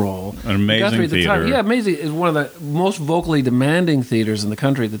big role. An amazing theater. Time, yeah, amazing. It was one of the most vocally demanding theaters in the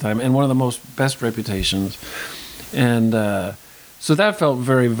country at the time, and one of the best reputations. And so that felt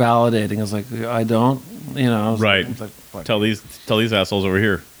very validating. I was like, I don't, Right. I was like, what? Tell these assholes over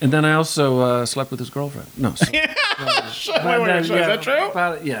here. And then I also slept with his girlfriend. No. So, Wait, is that true?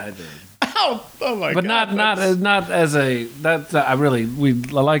 Yeah, I did. Oh my But God. not as a that I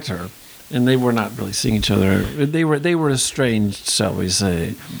liked her, and they were not really seeing each other. They were estranged, shall we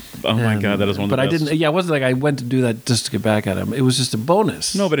say? Oh my God, that is one of the best. But I didn't. Yeah, it wasn't like I went to do that just to get back at him. It was just a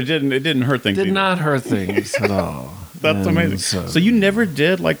bonus. No, but it didn't hurt things. It did either. not hurt things at all. That's amazing. So you never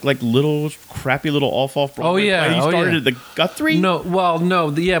did like little crappy little off Broadway Oh yeah, play? You started at the Guthrie? No, well,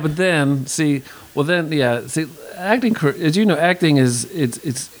 no, but then acting, as you know, acting is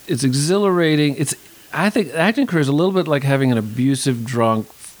it's exhilarating. I think acting career is a little bit like having an abusive drunk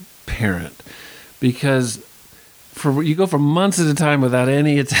parent, because you go for months at a time without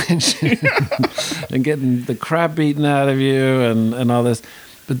any attention and getting the crap beaten out of you and all this.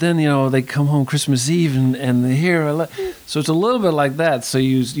 But then, they come home Christmas Eve and they hear, so it's a little bit like that. So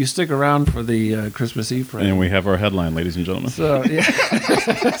you stick around for the Christmas Eve parade. And we have our headline, ladies and gentlemen. So, yeah.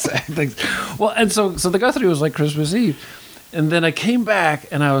 Well, and so the Guthrie was like Christmas Eve. And then I came back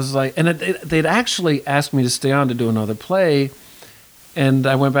and I was like, and they'd actually asked me to stay on to do another play. And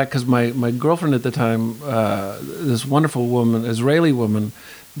I went back because my girlfriend at the time, this wonderful woman, Israeli woman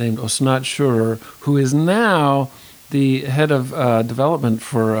named Osnat Shurer, who is now the head of development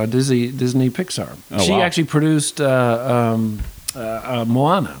for Disney Pixar. Oh, she wow. actually produced Moana.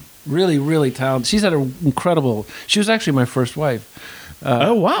 Really, really talented. She's had an incredible. She was actually my first wife.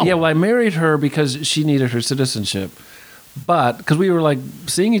 Oh wow! Yeah, well, I married her because she needed her citizenship, but because we were like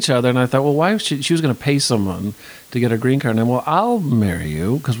seeing each other, and I thought, well, why was she was going to pay someone to get her green card? And well, I'll marry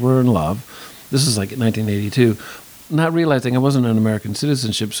you because we're in love. This is like 1982. Not realizing I wasn't an American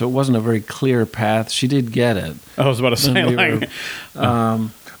citizenship, so it wasn't a very clear path. She did get it. I was about to say,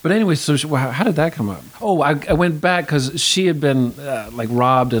 but anyway, so how did that come up? Oh, I went back because she had been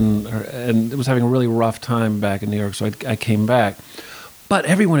robbed and was having a really rough time back in New York, so I came back. But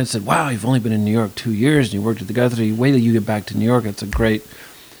everyone had said, wow, you've only been in New York 2 years and you worked at the Guthrie. Wait till you get back to New York. It's a great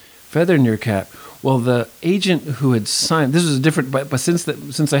feather in your cap. Well, the agent who had signed, this was different, but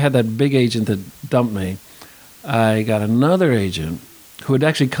since I had that big agent that dumped me, I got another agent who had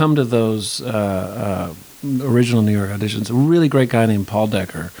actually come to those original New York auditions, a really great guy named Paul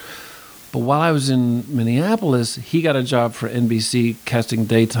Decker. But while I was in Minneapolis, he got a job for NBC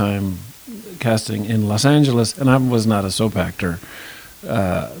daytime casting in Los Angeles, and I was not a soap actor.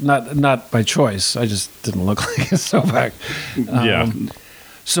 Not by choice. I just didn't look like a soap actor. Yeah.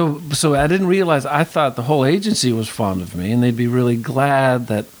 So I didn't realize, I thought the whole agency was fond of me, and they'd be really glad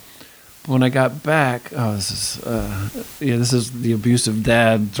that when I got back, this is the abusive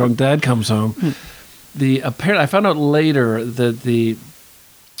dad, drunk dad comes home. I found out later that the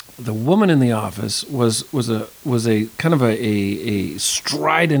woman in the office was a kind of a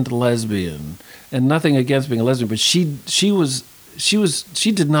strident lesbian, and nothing against being a lesbian, but she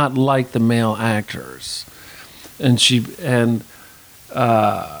did not like the male actors, which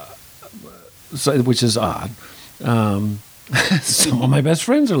is odd. Some of my best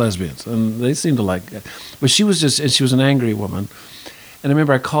friends are lesbians, and they seem to like it. But she was an angry woman. And I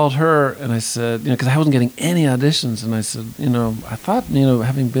remember I called her and I said, because I wasn't getting any auditions. And I said, I thought,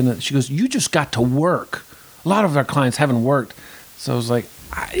 having been, she goes, you just got to work. A lot of our clients haven't worked. So I was like,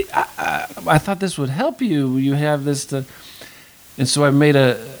 I thought this would help you. You have this to, and so I made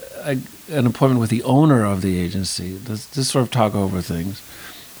an appointment with the owner of the agency to sort of talk over things.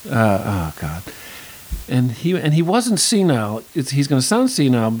 Oh God. And he wasn't senile. He's going to sound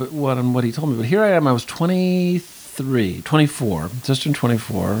senile, but what he told me. But here I am. I was 24, just turned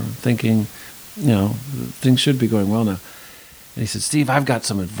 24, thinking, things should be going well now. And he said, Steve, I've got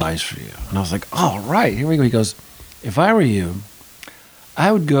some advice for you. And I was like, all right, here we go. He goes, if I were you,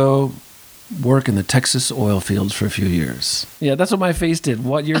 I would go work in the Texas oil fields for a few years. Yeah, that's what my face did.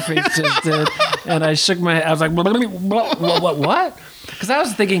 What your face just did. And I shook my head. I was like, what? Because I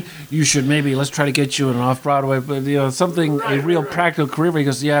was thinking, let's try to get you an off-Broadway, but, a real practical career. But he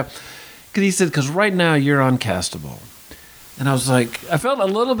goes, yeah. Because he said, because right now you're uncastable. And I was like, I felt a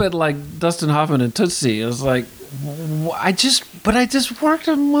little bit like Dustin Hoffman and Tootsie. I was like, I just worked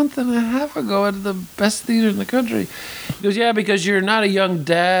a month and a half ago at the best theater in the country. He goes, yeah, because you're not a young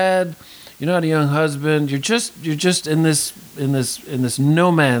dad, you're not a young husband, you're just in this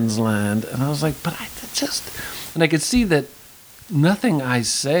no man's land. And I was like, but and I could see that nothing I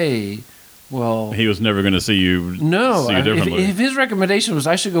say. Well, he was never going to see you. No, differently. If his recommendation was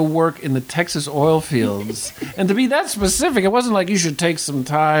I should go work in the Texas oil fields, and to be that specific, it wasn't like you should take some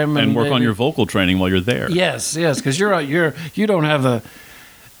time and work on your vocal training while you're there. Yes, because you don't have the.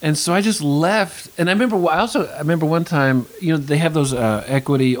 And so I just left, and I remember one time, they have those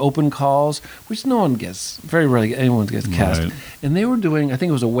equity open calls, which no one gets, very rarely anyone gets cast, right. And they were doing, I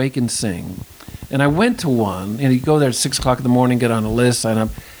think it was Awake and Sing, and I went to one, and you go there at 6:00 in the morning, get on a list, sign up.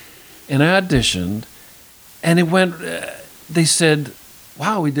 And I auditioned, and it went. They said,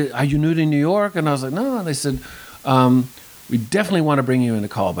 "Wow, we did. Are you new to New York?" And I was like, "No." And they said, "We definitely want to bring you into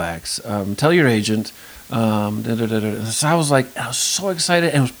callbacks. Tell your agent." So I was so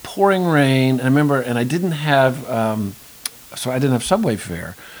excited, and it was pouring rain. And I remember, and I didn't have subway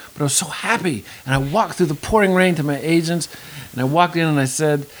fare, but I was so happy. And I walked through the pouring rain to my agents, and I walked in and I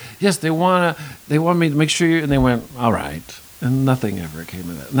said, "Yes, they want me to make sure you." And they went, "All right." And nothing ever came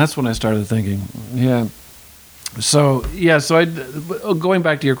of that. And that's when I started thinking, yeah. So going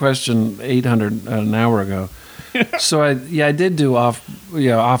back to your question 800 an hour ago. So I did do off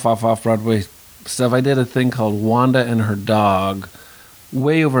Broadway stuff. I did a thing called Wanda and Her Dog,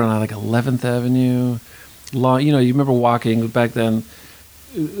 way over on 11th Avenue. Long, you remember walking back then.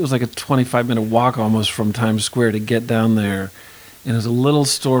 It was like a 25-minute walk almost from Times Square to get down there. And it was a little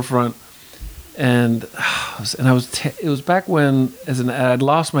storefront. And it was back when I'd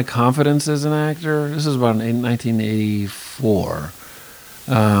lost my confidence as an actor. This is about 1984,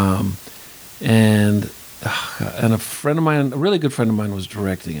 and a friend of mine, a really good friend of mine, was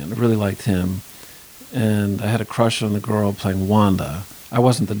directing it. I really liked him, and I had a crush on the girl playing Wanda. I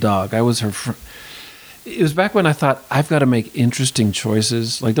wasn't the dog. I was her friend. It was back when I thought, I've got to make interesting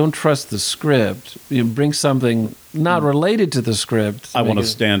choices. Like, don't trust the script. Bring something not related to the script. I want to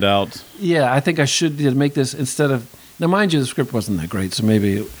stand out. Yeah, I think I should make this instead of... Now, mind you, the script wasn't that great, so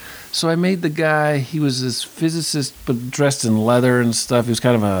maybe... So I made the guy, he was this physicist, but dressed in leather and stuff. He was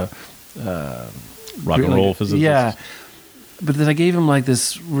kind of a... rock and roll physicist. Yeah. But then I gave him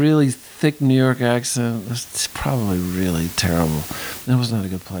this really thick New York accent. It was probably really terrible. It was not a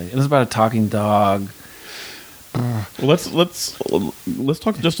good play. It was about a talking dog. Well, let's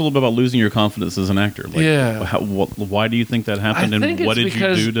talk just a little bit about losing your confidence as an actor. Why do you think that happened, and what did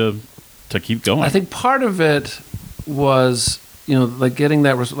you do to keep going? I think part of it was getting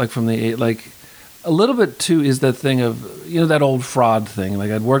that from the a little bit too is that thing of that old fraud thing.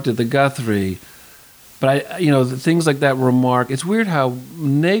 Like, I'd worked at the Guthrie, but the things like that remark. It's weird how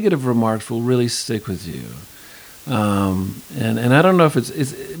negative remarks will really stick with you, and I don't know if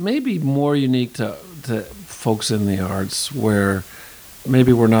it's maybe more unique to folks in the arts where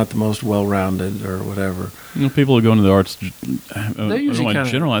maybe we're not the most well-rounded or whatever. People who go into the arts, I don't want to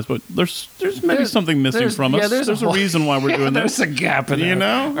generalize, but there's maybe something missing from us. There's a reason why we're doing this. There's a gap in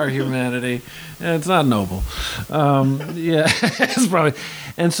our humanity. And it's not noble. It's probably.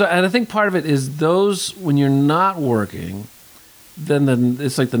 And I think part of it is those, when you're not working, then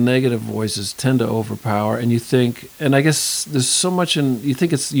it's like the negative voices tend to overpower, and you think, and I guess there's so much you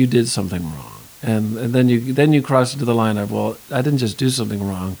think you did something wrong. And then you cross into the line of, well, I didn't just do something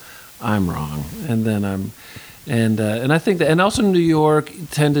wrong, I'm wrong. And then and I think that, and also New York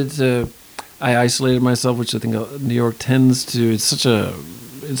I isolated myself, which I think New York tends to, it's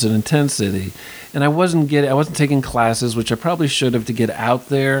an intense city. And I wasn't taking classes, which I probably should have, to get out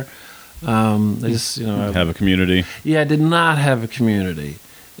there. I just, Have a community. I did not have a community.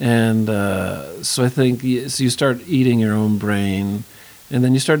 And so I think so you start eating your own brain, and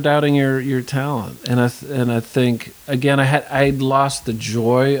then you start doubting your talent. And I think again I'd lost the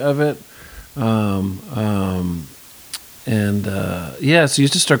joy of it. So you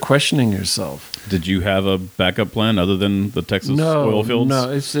just start questioning yourself. Did you have a backup plan other than the Texas oil fields?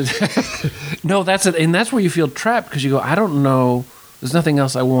 No, no, that's it, and that's where you feel trapped because you go, I don't know. There's nothing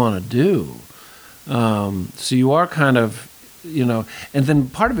else I want to do. So you are kind of, and then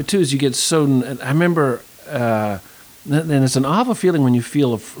part of it too is you get so. I remember, and it's an awful feeling when you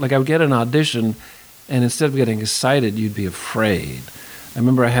feel like I would get an audition, and instead of getting excited, you'd be afraid. I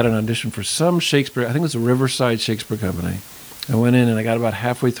remember I had an audition for some Shakespeare. I think it was a Riverside Shakespeare Company. I went in and I got about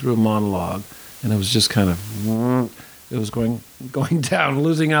halfway through a monologue, and it was just kind of, it was going down,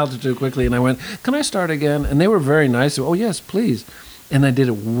 losing altitude quickly. And I went, "Can I start again?" And they were very nice. Oh yes, please. And I did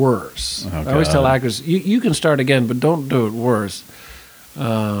it worse. Oh, I always tell actors, you can start again, but don't do it worse.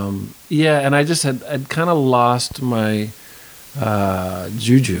 And I just I'd kind of lost my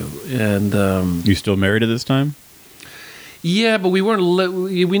juju. And you still married at this time? Yeah, but we weren't.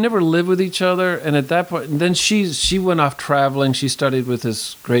 We never lived with each other. And at that point, then she went off traveling. She studied with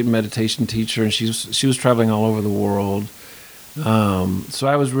this great meditation teacher, and she was traveling all over the world. So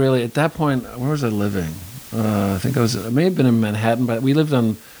I was really at that point. Where was I living? I think I may have been in Manhattan, but we lived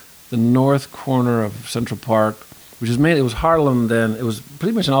on the north corner of Central Park, which is mainly, it was Harlem then. It was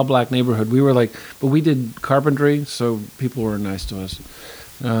pretty much an all-black neighborhood. We were but we did carpentry, so people were nice to us.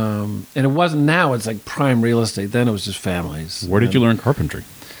 And it wasn't, now it's like prime real estate. Then it was just families. Where did you learn carpentry?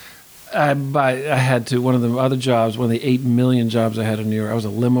 I had to, one of the other jobs, one of the 8 million jobs I had in New York, I was a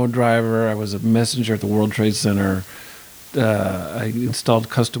limo driver. I was a messenger at the World Trade Center. I installed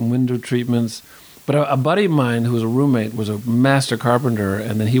custom window treatments. But a buddy of mine who was a roommate was a master carpenter,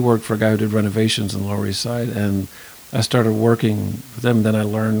 and then he worked for a guy who did renovations in the Lower East Side, and I started working with them. Then I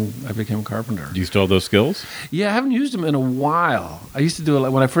became a carpenter. Do you still have those skills? Yeah, I haven't used them in a while. I used to do it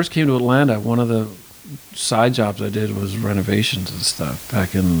when I first came to Atlanta. One of the side jobs I did was renovations and stuff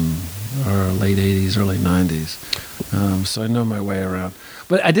back in our late 80s, early 90s. So I know my way around.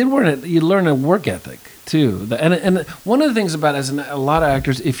 But I did learn it. You learn a work ethic too. And one of the things about, as a lot of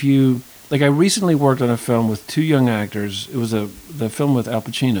actors, I recently worked on a film with 2 young actors. It was the film with Al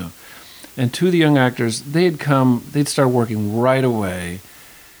Pacino. And 2 of the young actors, they'd start working right away,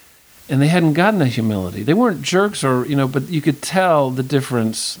 and they hadn't gotten the humility. They weren't jerks but you could tell the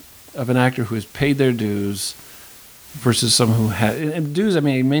difference of an actor who has paid their dues versus someone who had, and dues,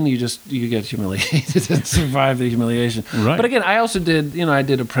 mainly you get humiliated and survive the humiliation. Right. But again, I also did, I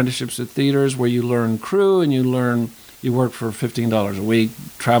did apprenticeships at theaters where you learn crew and you work for $15 a week,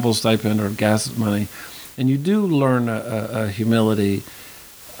 travel stipend or gas money, and you do learn a humility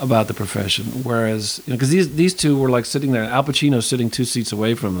about the profession. Whereas, because these 2 were like sitting there, Al Pacino's sitting 2 seats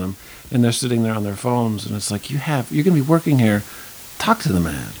away from them, and they're sitting there on their phones, and it's like, you're going to be working here, talk to the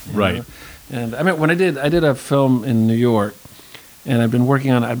man. Right. Know? And when I did a film in New York, and I've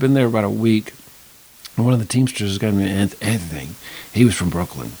been there about a week, and one of the Teamsters, guy named Anthony, he was from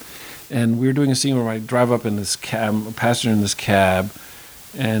Brooklyn. And we were doing a scene where I drive up in this cab, a passenger in this cab,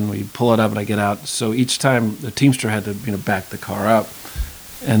 and we pull it up and I get out. So each time the Teamster had to, back the car up.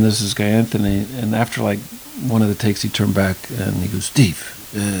 And there's this guy, Anthony, and after one of the takes, he turned back and he goes, "Steve,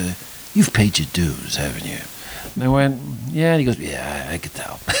 you've paid your dues, haven't you?" And I went, "Yeah." And he goes, "Yeah, I could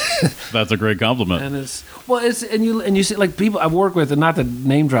tell." That's a great compliment. And you see people I work with, and not to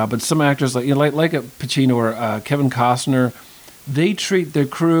name drop, but some actors like a Pacino or Kevin Costner, they treat their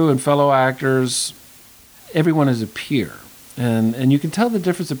crew and fellow actors, everyone as a peer. And you can tell the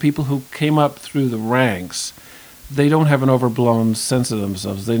difference of people who came up through the ranks. They don't have an overblown sense of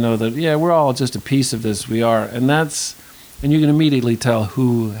themselves. They know that, we're all just a piece of this. We are. And you can immediately tell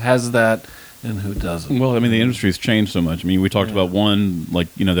who has that and who doesn't. Well, the industry's changed so much. We talked about one,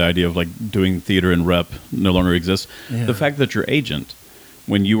 the idea of doing theater and rep no longer exists. Yeah. The fact that your agent,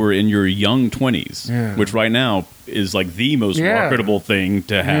 when you were in your young 20s, which right now is the most marketable thing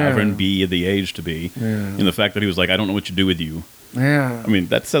to have and be the age to be, and the fact that he was I don't know what to do with you. Yeah.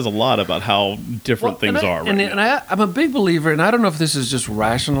 That says a lot about how different things are right now. I'm a big believer, and I don't know if this is just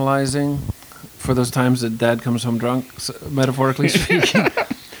rationalizing for those times that Dad comes home drunk, metaphorically speaking.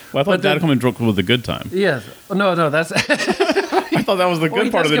 Well, I thought Dad coming drunk was a good time. Yes. No, that's... I thought that was the good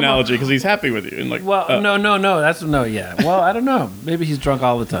part of the analogy, because he's happy with you. And no, that's... No, yeah. Well, I don't know. Maybe he's drunk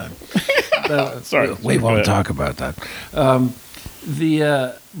all the time. Sorry. We won't talk about that.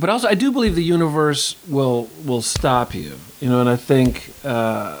 But also, I do believe the universe will stop you, and I think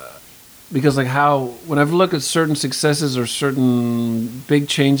because like how when I've looked at certain successes or certain big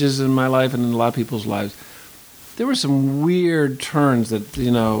changes in my life and in a lot of people's lives, there were some weird turns that,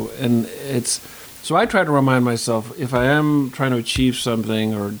 and it's, so I try to remind myself, if I am trying to achieve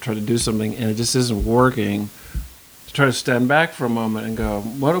something or try to do something and it just isn't working, to try to stand back for a moment and go,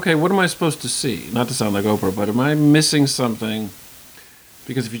 what am I supposed to see? Not to sound like Oprah, but am I missing something?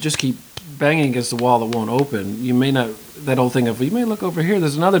 Because if you just keep banging against the wall that won't open, you may not, that old thing of, you may look over here,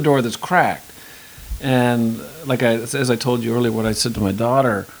 there's another door that's cracked. And like as I told you earlier, what I said to my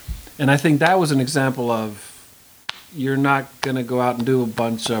daughter, and I think that was an example of, you're not going to go out and do a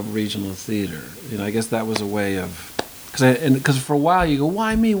bunch of regional theater. I guess that was a way of, because for a while you go,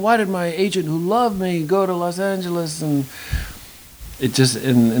 why me? Why did my agent who loved me go to Los Angeles? And it just,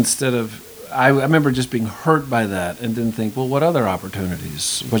 instead of, I remember just being hurt by that and didn't think, well, what other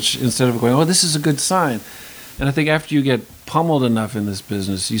opportunities? Which instead of going, oh, this is a good sign. And I think after you get pummeled enough in this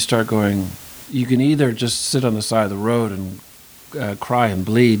business, you start going, you can either just sit on the side of the road and cry and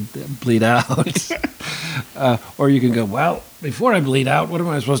bleed out, or you can go, well, before I bleed out, what am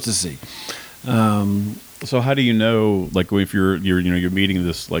I supposed to see? So how do you know, like, if you're meeting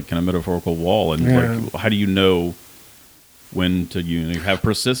this like kind of metaphorical wall, and like, how do you know when to have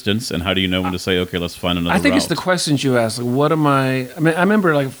persistence, and how do you know when to say, okay, let's find another? I think route? It's the questions you ask. Like, what am I? I mean, I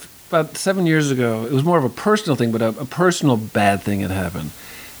remember like about 7 years ago, it was more of a personal thing, but a personal bad thing had happened.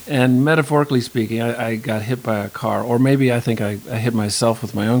 And metaphorically speaking, I got hit by a car, or maybe I think I hit myself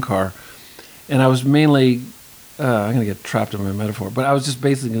with my own car. And I was mainly, I'm going to get trapped in my metaphor, but I was just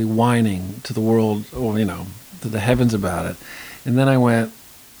basically whining to the world, or, to the heavens about it. And then I went,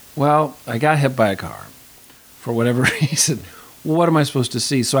 well, I got hit by a car for whatever reason. What am I supposed to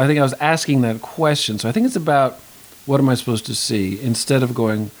see? So I think I was asking that question. So I think it's about, what am I supposed to see? Instead of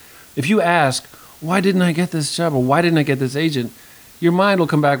going, if you ask, why didn't I get this job? Or why didn't I get this agent? Your mind will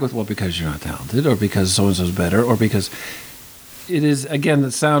come back with, well, because you're not talented, or because so-and-so's better, or because it is, again,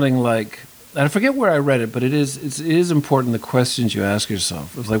 it's sounding like, I forget where I read it, but it is important, the questions you ask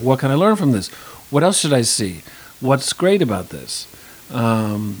yourself. It's like, what can I learn from this? What else should I see? What's great about this?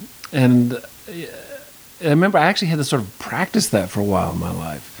 And I remember I actually had to sort of practice that for a while in my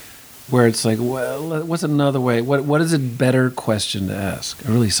life, where it's like, well, what's another way? What is a better question to ask?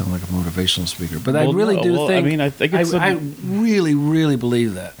 I really sound like a motivational speaker, but I really do think. I mean, I think it's I really, really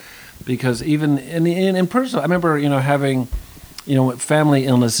believe that, because even in personal, I remember having family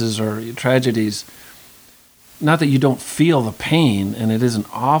illnesses or tragedies. Not that you don't feel the pain and it isn't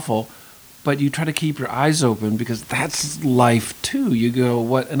awful, but you try to keep your eyes open, because that's life too. You go,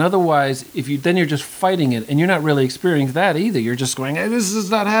 what? And otherwise, then you're just fighting it, and you're not really experiencing that either. You're just going, hey, this is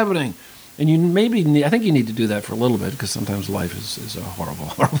not happening. And I think you need to do that for a little bit, because sometimes life is a horrible,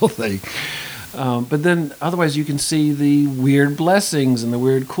 horrible thing. But then otherwise you can see the weird blessings and the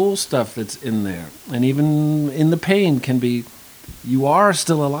weird cool stuff that's in there. And even in the pain you are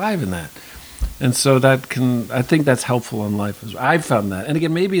still alive in that. And so I think that's helpful in life. I've found that. And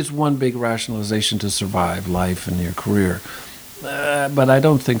again, maybe it's one big rationalization to survive life and your career. But I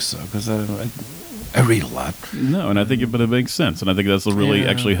don't think so, because I read a lot. No, and I think it makes sense. And I think that's a really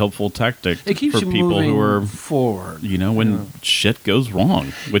actually helpful tactic it keeps for you people moving who are forward. When shit goes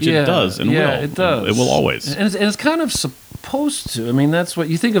wrong, which it does and will. It does. It will always. And it's kind of supposed to. I mean, that's what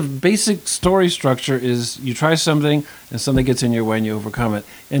you think of. Basic story structure is you try something and something gets in your way and you overcome it.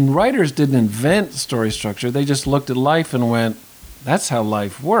 And writers didn't invent story structure. They just looked at life and went, that's how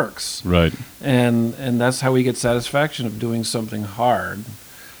life works. Right. And that's how we get satisfaction of doing something hard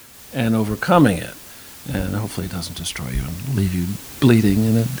and overcoming it. And hopefully it doesn't destroy you and leave you bleeding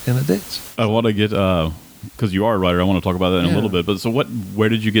in a ditch. I want to get, because you are a writer, I want to talk about that in a little bit. But so where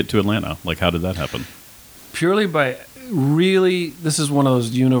did you get to Atlanta? Like, how did that happen? Purely by this is one of those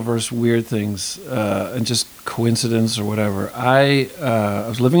universe weird things, and just coincidence or whatever. I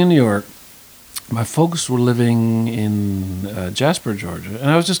was living in New York. My folks were living in Jasper, Georgia. And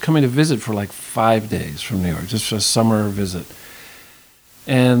I was just coming to visit for like 5 days from New York, just for a summer visit.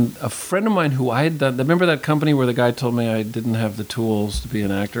 And a friend of mine who I had done, remember that company where the guy told me I didn't have the tools to be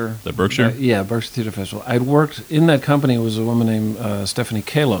an actor? The Berkshire? Yeah, Berkshire Theater Festival. I'd worked in that company. Was a woman named Stephanie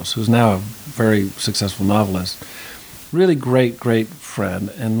Kalos, who's now a very successful novelist. Really great, great friend.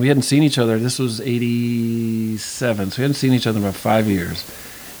 And we hadn't seen each other. This was 87, so we hadn't seen each other in about 5 years.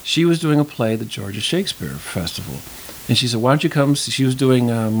 She was doing a play at the Georgia Shakespeare Festival. And she said, why don't you come? She was doing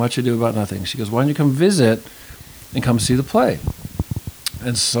Much Ado About Nothing. She goes, why don't you come visit and come see the play?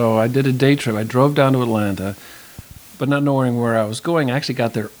 And so I did a day trip. I drove down to Atlanta. but not knowing where I was going, I actually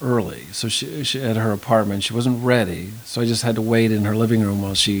got there early. So she at her apartment, she wasn't ready. So I just had to wait in her living room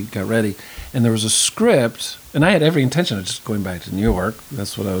while she got ready. And there was a script, and I had every intention of just going back to New York.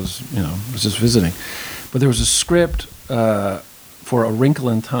 That's what I was, was just visiting. But there was a script for A Wrinkle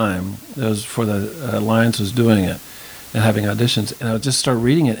in Time. It was for the Alliance was doing it and having auditions. And I would just start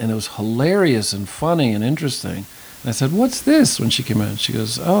reading it, and it was hilarious and funny and interesting. And I said, "What's this?" When she came in, she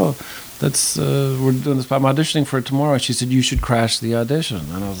goes, "Oh, that's we're doing this. I'm auditioning for it tomorrow." She said, "You should crash the audition."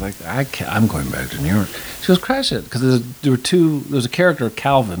 And I was like, "I can't. I'm going back to New York." She goes, "Crash it," because there was a character,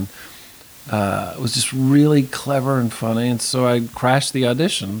 Calvin. It was just really clever and funny, and so I crashed the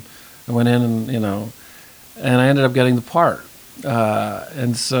audition. I went in and I ended up getting the part.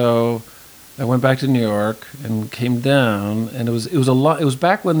 And so I went back to New York and came down, and it was a lot. It was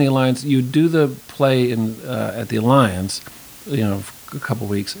back when the Alliance, you'd do the play at the Alliance, for a couple of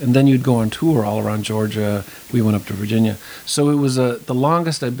weeks, and then you'd go on tour all around Georgia. We went up to Virginia, so it was the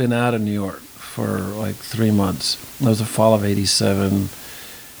longest I'd been out of New York for like 3 months. That was the fall of '87,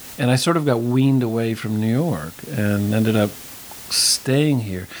 and I sort of got weaned away from New York and ended up staying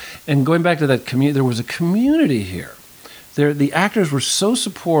here. And going back to that community, there was a community here. The actors were so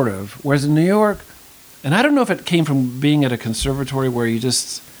supportive, whereas in New York, and I don't know if it came from being at a conservatory where you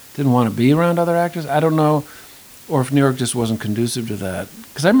just didn't want to be around other actors. I don't know, or if New York just wasn't conducive to that.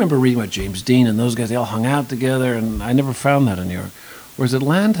 Because I remember reading about James Dean and those guys, they all hung out together, and I never found that in New York. Whereas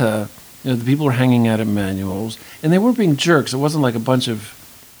Atlanta, the people were hanging out at Manuel's, and they weren't being jerks. It wasn't like a bunch of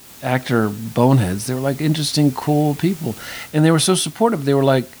actor boneheads. They were like interesting, cool people. And they were so supportive. They were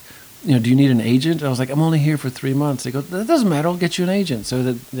like, do you need an agent? I was like, I'm only here for 3 months. They go, that doesn't matter. I'll get you an agent. So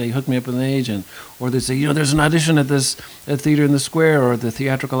that they hooked me up with an agent. Or they say, there's an audition at Theater in the Square or the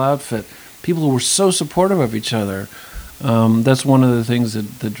Theatrical Outfit. People who were so supportive of each other. That's one of the things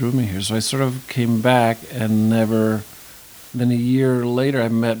that drew me here. So I sort of came back and never. Then a year later, I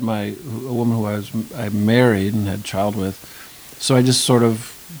met a woman who I married and had a child with. So I just sort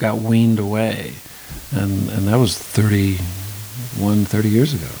of got weaned away, and that was 30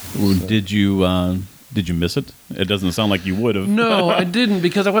 years ago. Well, so. Did you miss it? It doesn't sound like you would have. No, I didn't,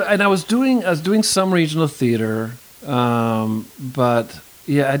 because I was doing some regional theater, but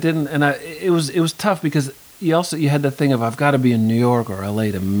yeah, I didn't, and it was tough because you had the thing of I've got to be in New York or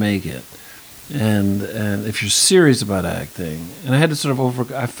LA to make it, and if you're serious about acting, and I had to sort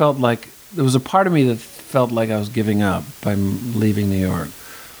of I felt like there was a part of me that felt like I was giving up by leaving New York.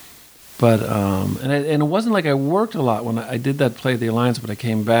 But and it wasn't like I worked a lot when I did that play at the Alliance, but I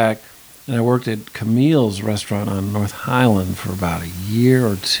came back and I worked at Camille's restaurant on North Highland for about a year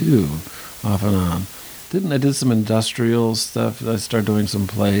or two, off and on. I did some industrial stuff. I started doing some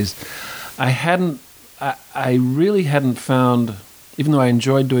plays. I really hadn't found, even though I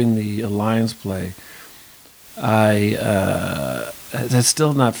enjoyed doing the Alliance play, I had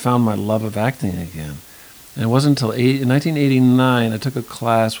still not found my love of acting again. And it wasn't until in 1989 I took a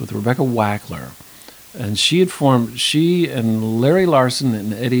class with Rebecca Wackler, and she and Larry Larson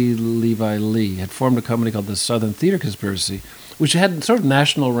and Eddie Levi Lee had formed a company called the Southern Theater Conspiracy, which had sort of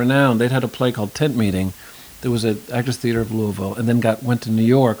national renown. They'd had a play called Tent Meeting that was at Actors Theater of Louisville, and then went to New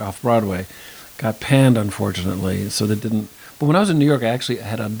York off Broadway. Got panned, unfortunately, so they didn't. But when I was in New York, I actually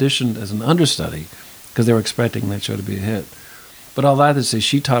had auditioned as an understudy because they were expecting that show to be a hit. But all that to say,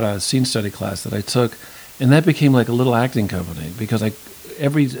 she taught a scene study class that I took. And that became like a little acting company because I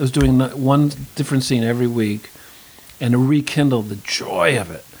was doing one different scene every week, and it rekindled the joy of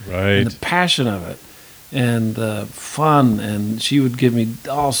it, right, and the passion of it, and the fun. And she would give me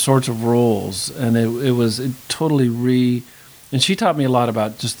all sorts of roles, and it totally And she taught me a lot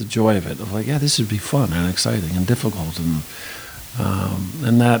about just the joy of it. Of like, yeah, this would be fun and exciting and difficult, and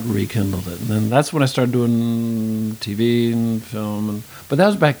that rekindled it. And then that's when I started doing TV and film, but that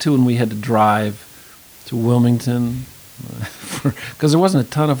was back too when we had to drive to Wilmington, because there wasn't a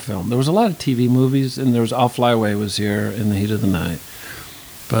ton of film. There was a lot of TV movies, and there was I'll Fly Away was here in the heat of the night.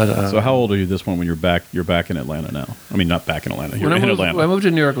 But so how old are you at this point when you're back? You're back in Atlanta now. I mean, not back in Atlanta. You're in Atlanta. When I moved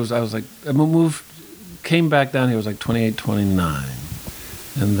to New York, came back down here. I was like 28, 29,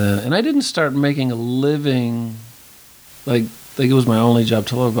 and I didn't start making a living, like it was my only job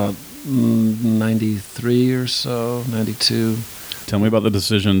till about 93 or so, 92. Tell me about the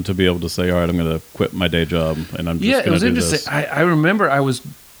decision to be able to say, all right, I'm going to quit my day job and I'm just going to do this. I remember I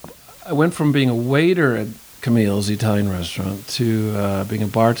went from being a waiter at Camille's, the Italian restaurant, to being a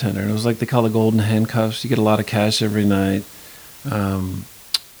bartender. And it was like they call it golden handcuffs. You get a lot of cash every night.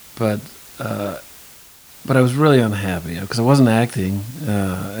 But I was really unhappy because I wasn't acting.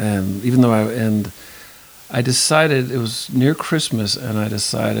 And even though I decided, it was near Christmas, and I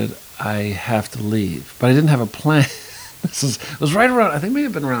decided I have to leave. But I didn't have a plan. It was right around, I think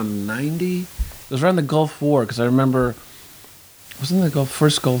maybe been around 90. It was around the Gulf War, because I remember, wasn't the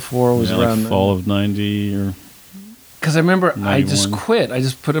first Gulf War was around... like fall of 90 or... Because I remember 91. I just quit. I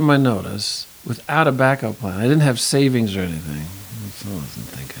just put in my notice without a backup plan. I didn't have savings or anything. That's what I wasn't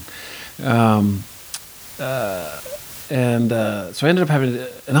thinking. So I ended up having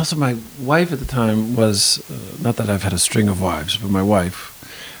to... And also my wife at the time was... not that I've had a string of wives, but my wife...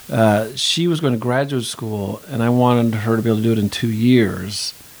 she was going to graduate school, and I wanted her to be able to do it in 2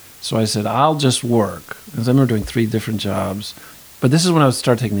 years. So I said, I'll just work. Because I remember doing 3 different jobs. But this is when I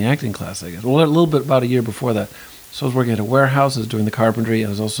started taking the acting class, I guess. Well, a little bit, about a year before that. So I was working at a warehouse, I was doing the carpentry, I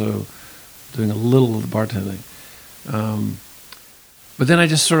was also doing a little of the bartending. But then I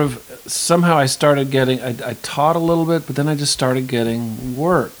just sort of, somehow I started getting, I taught a little bit, but then I just started getting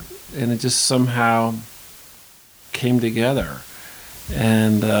work. And it just somehow came together.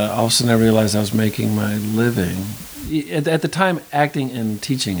 And all of a sudden I realized I was making my living. At the time, acting and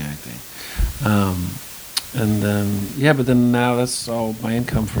teaching acting. And then, but then now that's all my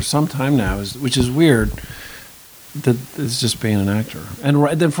income for some time now, which is weird. That it's just being an actor.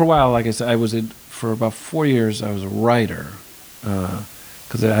 And then for a while, like I said, for about 4 years, I was a writer,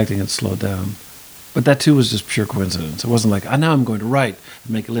 because the acting had slowed down. But that too was just pure coincidence. It wasn't like, now I'm going to write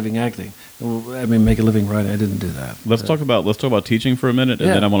and make a living acting. I mean, make a living writing. I didn't do that. Let's talk about teaching for a minute, and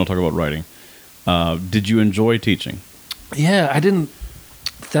then I want to talk about writing. Did you enjoy teaching? Yeah, I didn't.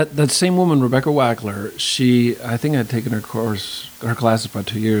 That same woman, Rebecca Wackler, I think I'd taken her classes about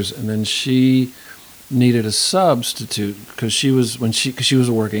 2 years, and then she needed a substitute because she was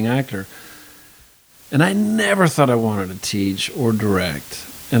a working actor, and I never thought I wanted to teach or direct,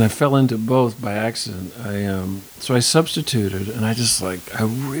 and I fell into both by accident. So I substituted, and I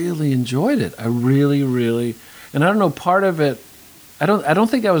really enjoyed it. I really, and I don't know, part of it, I don't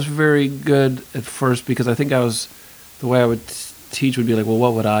think I was very good at first, because I think the way I would teach would be like, well,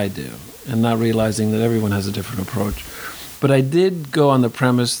 what would I do, and not realizing that everyone has a different approach. But I did go on the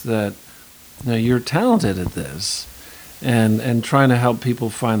premise that, you're talented at this, and trying to help people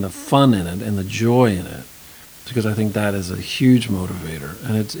find the fun in it and the joy in it, because I think that is a huge motivator.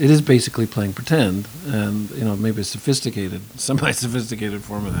 And it is basically playing pretend, and maybe a semi-sophisticated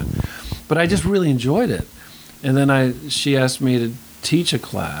form of that. But I just really enjoyed it. And then she asked me to teach a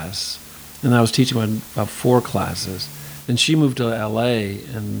class, and I was teaching about 4 classes. Then she moved to L.A.,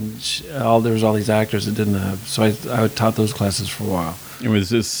 and there was all these actors that didn't have. So I taught those classes for a while. And was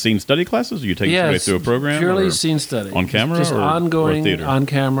this scene study classes? Or you take somebody through a program? Purely scene study. On camera, just or ongoing, theater? On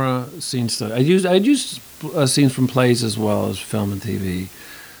camera scene study. I'd used scenes from plays as well as film and TV.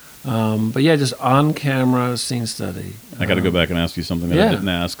 But just on camera scene study. I got to go back and ask you something that I didn't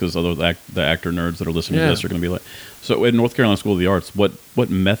ask, because other the actor nerds that are listening to this are going to be like. So in North Carolina School of the Arts, what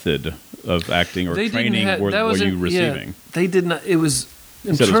method of acting or training were you receiving? Yeah, they did not. It was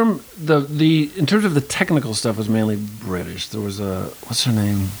in terms of the technical stuff was mainly British. There was what's her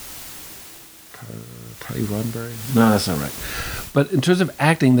name? Patty Roddenberry? No, that's not right. But in terms of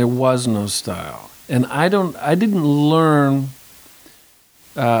acting, there was no style, and I didn't learn.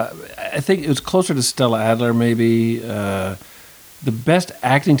 I think it was closer to Stella Adler, maybe. The best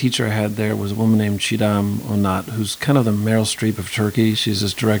acting teacher I had there was a woman named Chidam Onat, who's kind of the Meryl Streep of Turkey. She's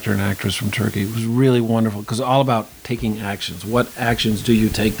this director and actress from Turkey. It was really wonderful, because all about taking actions. What actions do you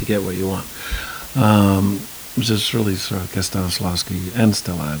take to get what you want? Which is really sort of Stanislavski and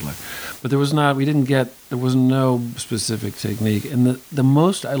Stella Adler. But there was no specific technique. And the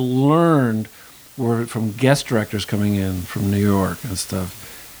most I learned were from guest directors coming in from New York and stuff.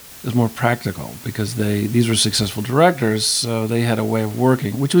 It was more practical, because these were successful directors, so they had a way of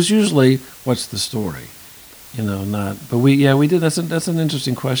working, which was usually, what's the story, not. But we did. That's an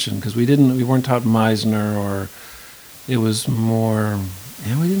interesting question, because we weren't taught Meisner, or it was more.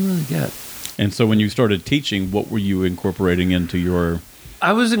 We didn't really get. And so when you started teaching, what were you incorporating into your?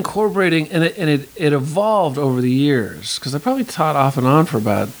 I was incorporating, and it evolved over the years, because I probably taught off and on for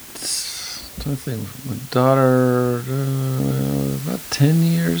about. I think my daughter, about 10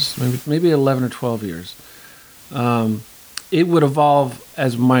 years, maybe 11 or 12 years. It would evolve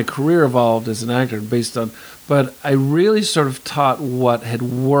as my career evolved as an actor, but I really sort of taught what had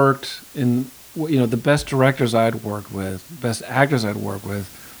worked in, the best directors I'd worked with, best actors I'd worked with.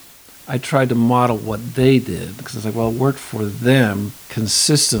 I tried to model what they did, because it's like, well, it worked for them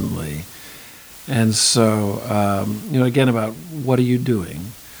consistently. And so, again, about what are you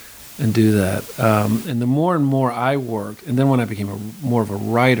doing? And do that. And the more and more I worked, and then when I became more of a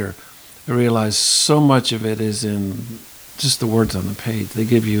writer, I realized so much of it is in just the words on the page. They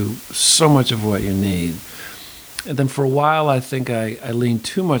give you so much of what you need. And then for a while, I think I leaned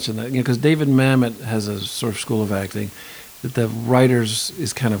too much on that, because David Mamet has a sort of school of acting that the writer's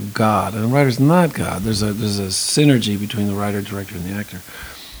is kind of God, and the writer's not God. There's a synergy between the writer, director, and the actor.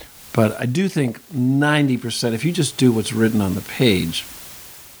 But I do think 90%, if you just do what's written on the page,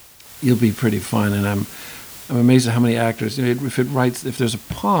 you'll be pretty fine. And I'm amazed at how many actors, if there's a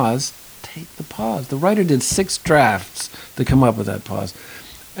pause, take the pause. The writer did 6 drafts to come up with that pause.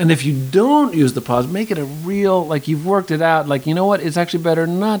 And if you don't use the pause, make it a real, like you've worked it out, like, you know what, it's actually better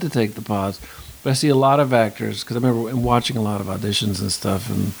not to take the pause. But I see a lot of actors, because I remember watching a lot of auditions and stuff,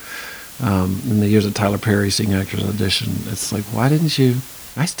 and in the years of Tyler Perry seeing actors audition, it's like, why didn't you?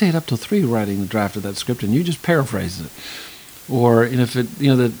 I stayed up till 3 writing the draft of that script, and you just paraphrased it. Or, if it,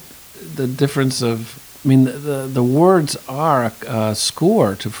 the difference of, the words are a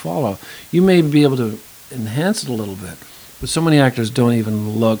score to follow. You may be able to enhance it a little bit, but so many actors don't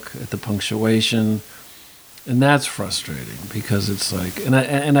even look at the punctuation, and that's frustrating, because it's like,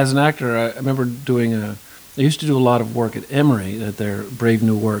 and as an actor, I remember I used to do a lot of work at Emory, at their Brave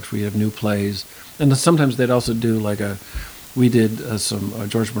New Works, where you have new plays, and sometimes they'd also do we did some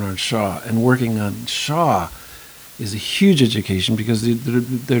George Bernard Shaw, and working on Shaw is a huge education, because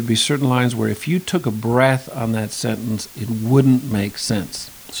there'd be certain lines where if you took a breath on that sentence, it wouldn't make sense.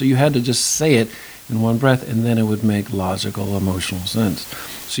 So you had to just say it in one breath, and then it would make logical, emotional sense.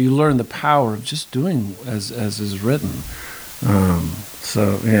 So you learn the power of just doing as is written.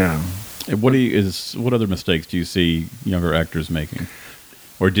 So yeah. What other mistakes do you see younger actors making,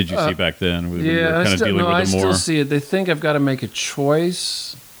 or did you see back then? When you were kind of dealing with I it more? still see it. They think I've got to make a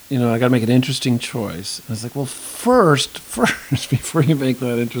choice. I got to make an interesting choice. And it's like, well, first, before you make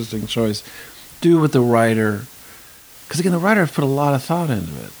that interesting choice, do what the writer. Because again, the writer has put a lot of thought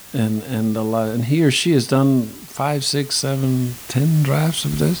into it, and he or she has done 5, 6, 7, 10 drafts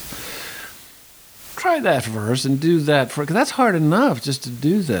of this. Try that first and do that because that's hard enough just to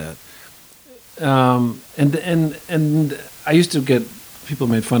do that. And I used to get people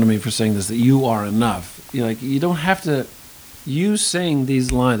made fun of me for saying this, that you are enough. You don't have to. You saying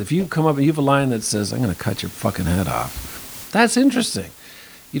these lines. If you come up and you have a line that says, "I'm going to cut your fucking head off," that's interesting.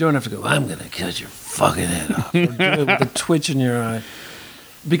 You don't have to go, "I'm going to cut your fucking head off," or do it with the twitch in your eye.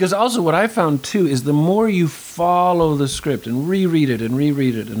 Because also what I found too is the more you follow the script and reread it and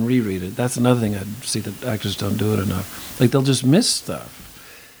reread it and reread it, that's another thing I see that actors don't do it enough. Like they'll just miss stuff.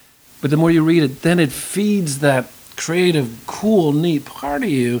 But the more you read it, then it feeds that creative, cool, neat part of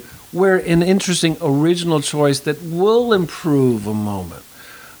you where an interesting original choice that will improve a moment.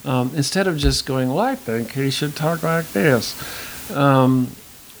 Instead of just going, well, I think he should talk like this. I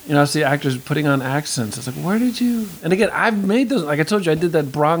see actors putting on accents. It's like, where did you? And again, I've made those. Like I told you, I did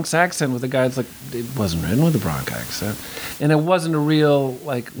that Bronx accent with a guy. It's like, it wasn't written with a Bronx accent. And it wasn't a real,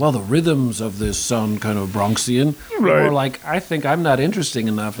 the rhythms of this sound kind of Bronxian. Right. Or I think I'm not interesting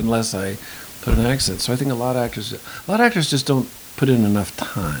enough unless I put an accent. So I think a lot of actors just don't put in enough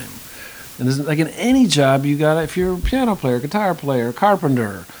time. And there's, in any job, you got, if you're a piano player, guitar player,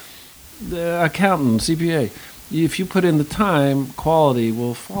 carpenter, accountant, CPA, if you put in the time, quality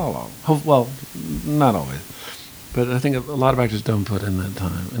will follow. Well, not always. But I think a lot of actors don't put in that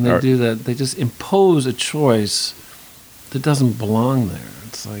time. And they do that. They just impose a choice that doesn't belong there.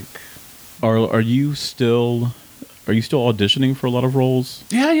 It's like... Are you still auditioning for a lot of roles?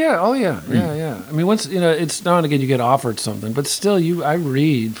 Yeah. Oh, yeah. Yeah. I mean, once, it's now and again you get offered something. But still, I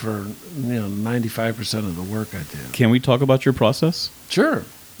read for, 95% of the work I do. Can we talk about your process? Sure.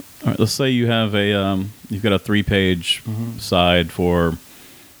 All right, let's say you have you've got a 3-page side for,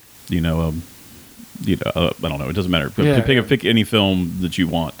 I don't know, it doesn't matter. Pick any film that you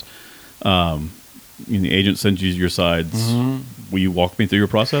want. The agent sends you your sides. Mm-hmm. Will you walk me through your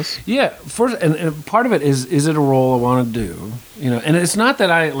process? Yeah, first, and part of it is it a role I want to do? And it's not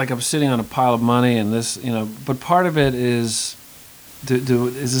that I'm sitting on a pile of money and this, but part of it is,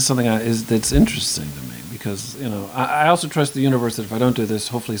 is this something that's interesting to me? Because I also trust the universe that if I don't do this,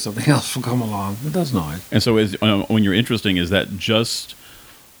 hopefully something else will come along. It does not. And so, when you're interesting, is that just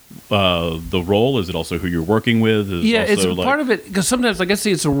the role? Is it also who you're working with? It's part of it. Because sometimes, I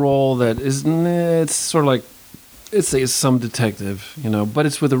see it's a role that is, it's sort of like, it's some detective, but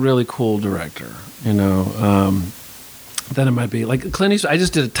it's with a really cool director, Then it might be like Clint Eastwood. I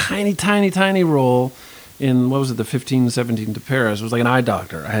just did a tiny, tiny, tiny role in, what was it, the 1517 to Paris. It was like an eye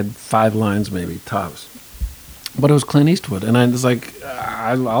doctor. I had 5 lines maybe, tops. But it was Clint Eastwood, and I was like,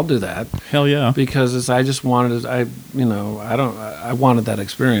 I'll do that. Hell yeah! Because I just wanted, I wanted that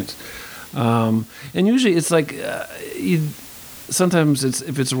experience. And usually it's like, sometimes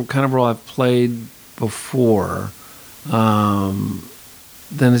if it's a kind of role I've played before,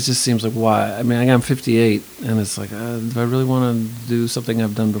 then it just seems like, why? I mean, I'm 58, and it's like, do I really want to do something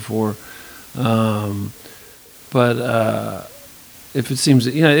I've done before? But if it seems,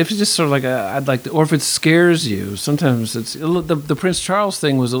 if it's just sort of like, I'd like to, or if it scares you, sometimes it's, the Prince Charles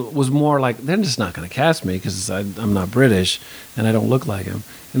thing was more like, they're just not going to cast me because I'm not British and I don't look like him.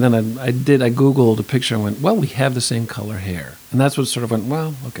 And then I Googled a picture and went, well, we have the same color hair. And that's what sort of went,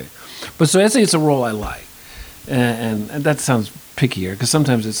 well, okay. But so I'd say it's a role I like. And that sounds pickier because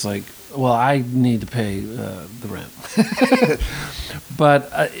sometimes it's like, well, I need to pay the rent.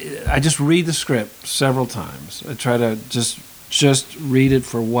 But I just read the script several times. I try to just read it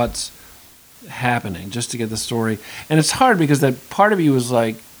for what's happening, just to get the story. And it's hard because that part of you is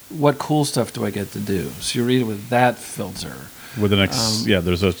like, what cool stuff do I get to do? So you read it with that filter. With the next,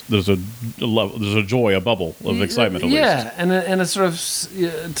 there's a joy, a bubble of excitement. At least. And it's sort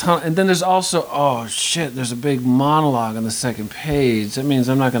of, and then there's also, oh shit, there's a big monologue on the second page. That means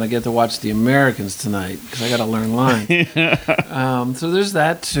I'm not going to get to watch The Americans tonight because I got to learn lines. So there's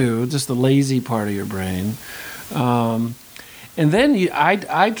that too, just the lazy part of your brain. And then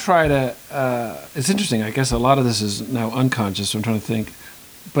I try to. It's interesting. I guess a lot of this is now unconscious. So I'm trying to think,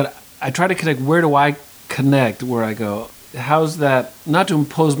 but I try to connect. Where do I connect? Where I go. How's that? Not to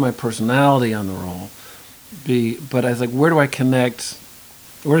impose my personality on the role, but I was like, where do I connect?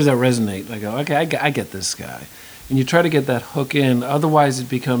 Where does that resonate? I go, okay, I get this guy, and you try to get that hook in. Otherwise, it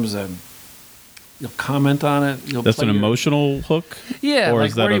becomes you'll comment on it. That's an emotional hook. Yeah, or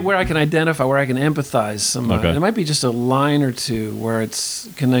like where I can identify, where I can empathize. It might be just a line or two where it's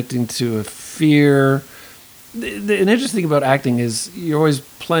connecting to a fear. An interesting thing about acting is you're always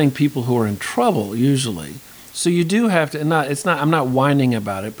playing people who are in trouble usually. So you do have to, I'm not whining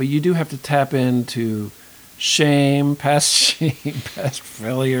about it, but you do have to tap into shame, past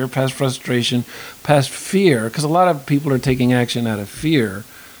failure, past frustration, past fear, because a lot of people are taking action out of fear.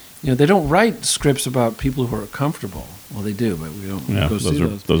 They don't write scripts about people who are comfortable. Well, they do, but we don't go see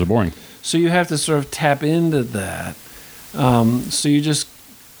those. Those are boring. So you have to sort of tap into that.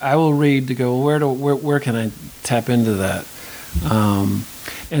 I will read to go, where can I tap into that?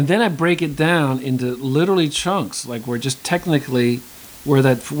 And then I break it down into literally chunks, like where just technically, where's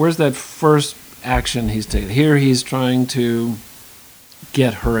that first action he's taking? Here he's trying to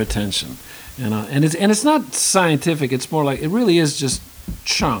get her attention, and it's not scientific. It's more like it really is just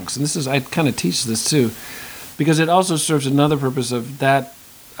chunks. And I kind of teach this too, because it also serves another purpose of that.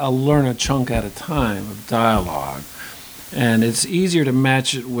 I'll learn a chunk at a time of dialogue, and it's easier to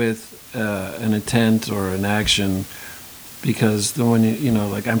match it with an intent or an action. Because then when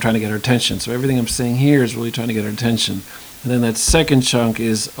like I'm trying to get her attention. So everything I'm saying here is really trying to get her attention. And then that second chunk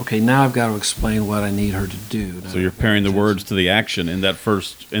is, okay, now I've got to explain what I need her to do. So you're pairing the words to the action in that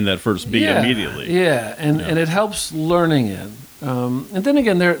first beat immediately. Yeah, and it helps learning it. And then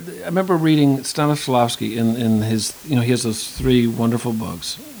again, I remember reading Stanislavski in his, he has those 3 wonderful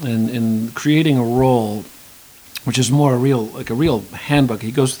books. And in creating a role, which is more a real handbook,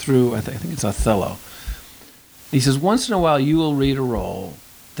 he goes through, I think it's Othello. He says, once in a while you will read a role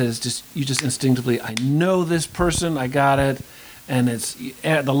that is you just instinctively, I know this person, I got it, and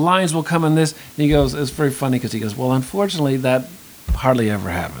the lines will come in this. And he goes, it's very funny because he goes, well, unfortunately, that hardly ever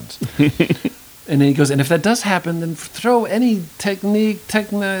happens. And then he goes, and if that does happen, then throw any technique,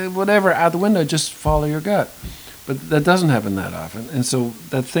 whatever, out the window, just follow your gut. But that doesn't happen that often. And so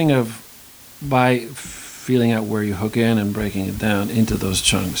that thing of, by feeling out where you hook in and breaking it down into those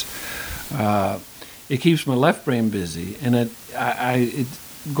chunks, it keeps my left brain busy, and it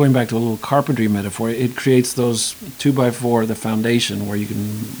going back to a little carpentry metaphor, it creates those 2x4, the foundation, where you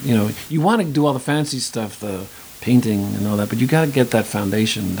can, you want to do all the fancy stuff, the painting and all that, but you got to get that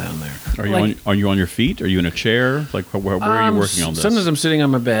foundation down there. Are you on your feet? Are you in a chair? Like where are you working on this? Sometimes I'm sitting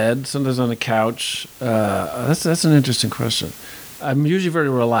on my bed, sometimes on a couch. That's an interesting question. I'm usually very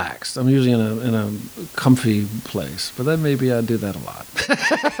relaxed. I'm usually in a comfy place, but then maybe I do that a lot.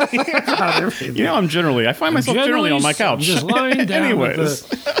 I find myself generally on my couch. I'm just lying down. Anyways,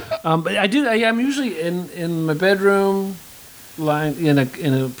 but I do. I'm usually in my bedroom, lying in a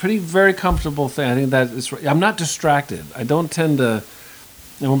very comfortable thing. I think that is. I'm not distracted. I don't tend to.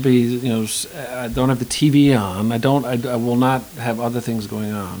 I won't be. I don't have the TV on. I will not have other things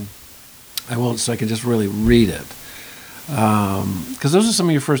going on. I won't, so I can just really read it. Because those are some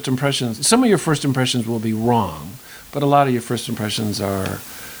of your first impressions. Some of your first impressions will be wrong, but a lot of your first impressions are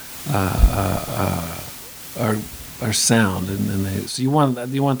sound, and so you want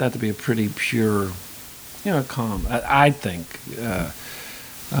that to be a pretty pure, calm. I think,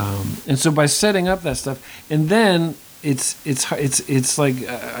 and so by setting up that stuff, and then it's like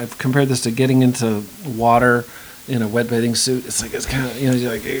I've compared this to getting into water in a wet bathing suit. It's kind of,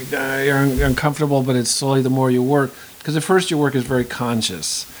 you're like, you're uncomfortable, but it's slowly the more you work. Because at first your work is very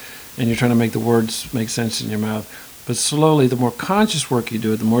conscious, and you're trying to make the words make sense in your mouth. But slowly, the more conscious work you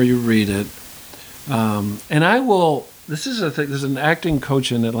do it, the more you read it. And I will, this is a thing, there's an acting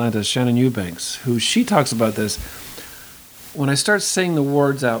coach in Atlanta, Shannon Eubanks, who she talks about this. When I start saying the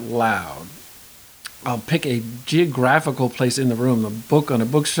words out loud, I'll pick a geographical place in the room, a book on a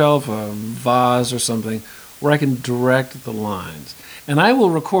bookshelf, a vase or something, where I can direct the lines. And I will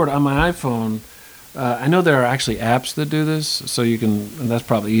record on my iPhone. I know there are actually apps that do this, so you can, and that's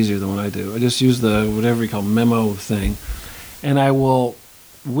probably easier than what I do. I just use the, whatever you call memo thing, and I will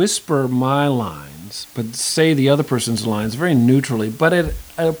whisper my lines, but say the other person's lines very neutrally, but at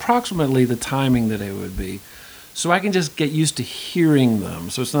approximately the timing that it would be. So I can just get used to hearing them,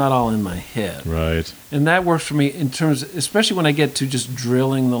 so it's not all in my head. Right. And that works for me in terms, especially when I get to just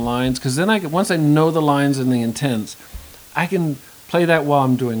drilling the lines, because then once I know the lines and the intents, I can play that while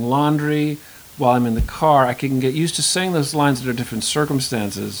I'm doing laundry, while I'm in the car. I can get used to saying those lines under different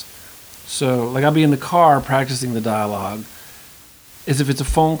circumstances. So, like, I'll be in the car practicing the dialogue as if it's a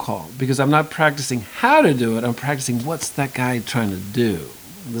phone call, because I'm not practicing how to do it, I'm practicing what's that guy trying to do.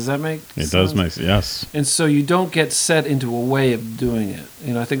 Does that make sense? It does make sense, yes. And so you don't get set into a way of doing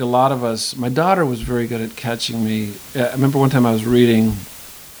it. I think a lot of us, my daughter was very good at catching me. I remember one time I was reading,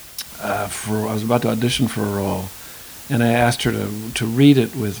 I was about to audition for a role, and I asked her to read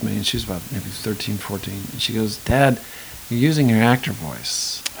it with me, and she was about maybe 13, 14. And she goes, "Dad, you're using your actor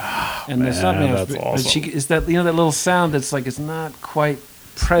voice." Oh, and man, it's not me. that's awesome. It's that, that little sound that's like, it's not quite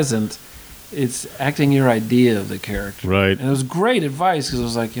present. It's acting your idea of the character. Right. And it was great advice, because it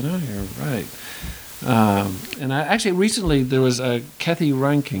was like, you're right. And I actually, recently, there was Kathy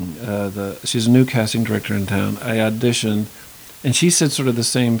Ranking, she's a new casting director in town. I auditioned, and she said sort of the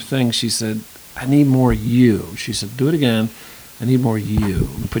same thing. She said, "I need more you." She said, "Do it again. I need more you.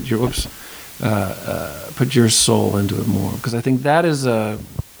 Put your soul into it more." Because I think that is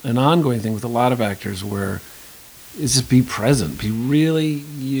an ongoing thing with a lot of actors, where is just be present, be really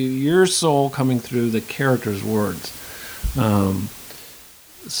your soul coming through the character's words.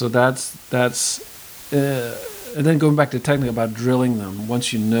 So that's and then going back to technique about drilling them.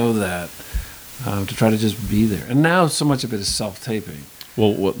 Once you know that, to try to just be there. And now so much of it is self-taping.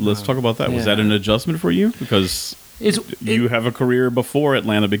 Well, let's talk about that. Yeah. Was that an adjustment for you? Because you have a career before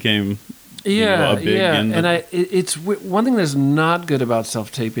Atlanta became a big... And it's one thing that's not good about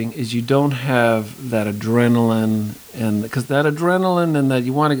self-taping is you don't have that adrenaline, and because that adrenaline and that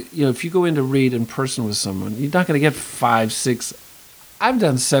you want to, if you go in to read in person with someone, you're not going to get 5, 6. I've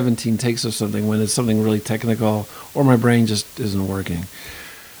done 17 takes of something when it's something really technical or my brain just isn't working.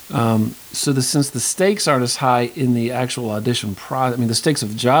 Since the stakes aren't as high in the actual audition process, the stakes of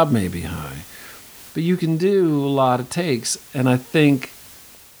the job may be high, but you can do a lot of takes, and I think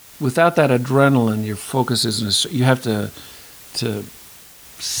without that adrenaline, your focus isn't. You have to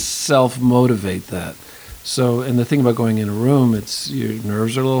self-motivate that. So, and the thing about going in a room, it's your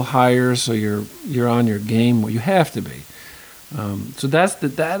nerves are a little higher, so you're on your game. Well, you have to be. So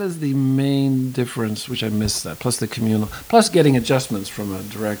that is the main difference, which I miss that. Plus the communal, plus getting adjustments from a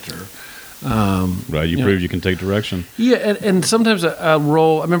director. Right, you proved you can take direction. Yeah, and sometimes a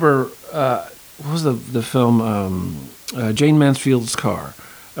role. I remember what was the film Jane Mansfield's Car.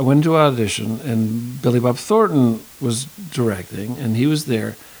 I went into an audition, and Billy Bob Thornton was directing, and he was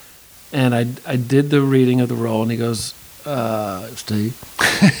there, and I did the reading of the role, and he goes, "Steve,"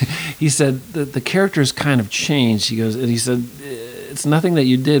 he said, the character's kind of changed. He said, "It's nothing that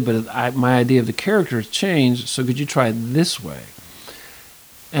you did, but my idea of the character has changed, so could you try it this way?"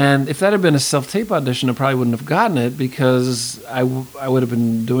 And if that had been a self-tape audition, I probably wouldn't have gotten it, because I would have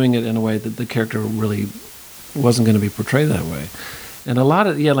been doing it in a way that the character really wasn't going to be portrayed that way. And a lot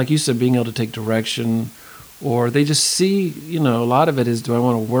of, like you said, being able to take direction, or they just see, a lot of it is, do I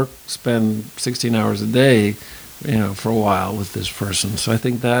want to spend 16 hours a day, for a while with this person? So I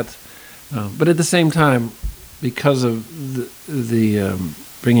think that, but at the same time, because of the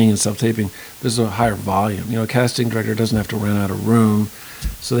bringing in self-taping, there's a higher volume. A casting director doesn't have to rent out a room,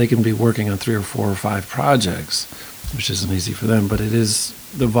 so they can be working on 3 or 4 or 5 projects, which isn't easy for them, but it is,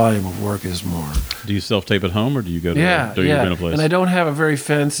 the volume of work is more. Do you self-tape at home, or do you go to a place? And I don't have a very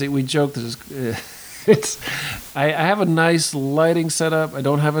fancy, we joke that I have a nice lighting setup. I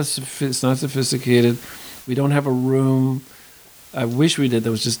don't have it's not sophisticated. We don't have a room. I wish we did,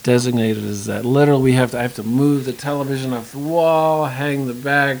 that was just designated as that. Literally, I have to move the television off the wall, hang the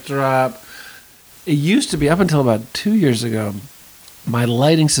backdrop. It used to be, up until about 2 years ago, my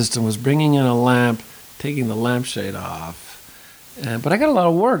lighting system was bringing in a lamp, taking the lampshade off. But I got a lot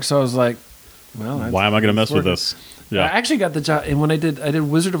of work, so I was like, Well, why am I going to mess with this? I actually got the job, and when I did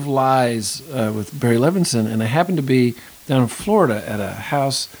Wizard of Lies with Barry Levinson, and I happened to be down in Florida at a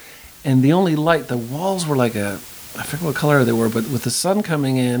house, and the only light, the walls were like I forget what color they were, but with the sun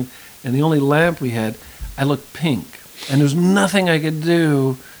coming in, and the only lamp we had, I looked pink, and there was nothing I could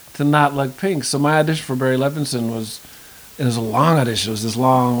do to not look pink. So my audition for Barry Levinson was a long audition. It was this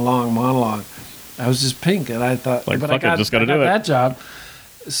long monologue. I was just pink, and I thought, like, but fuck it, just got to do it. That job.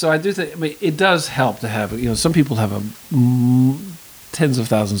 So I do think. I mean, it does help to have. Some people have tens of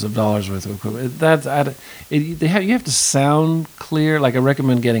thousands of dollars worth of equipment. You have to sound clear. Like I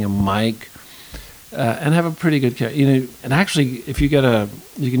recommend getting a mic and have a pretty good camera. And actually, if you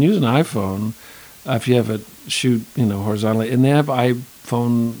you can use an iPhone if you have it shoot horizontally, and they have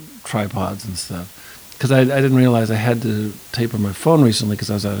iPhone tripods and stuff. Because I didn't realize I had to tape on my phone recently because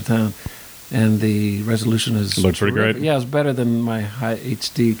I was out of town. And the resolution looks pretty great. Yeah, it's better than my high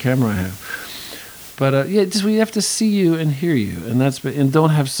HD camera I have. But we have to see you and hear you, and don't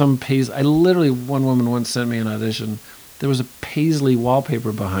have some paisley. I literally, one woman once sent me an audition. There was a paisley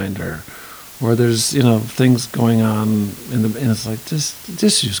wallpaper behind her, where there's things going on, and it's like just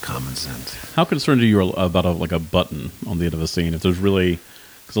use common sense. How concerned are you about a button on the end of a scene? If there's really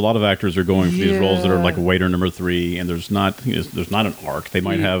because a lot of actors are going for these roles that are like waiter number 3, and there's not an arc. They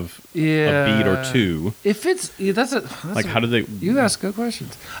might have a beat or two. If it's that's how do they? You ask good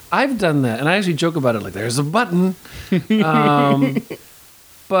questions. I've done that, and I actually joke about it. Like there's a button,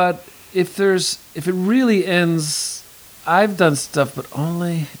 but if it really ends, I've done stuff, but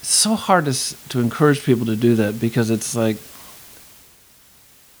only it's so hard to encourage people to do that because it's like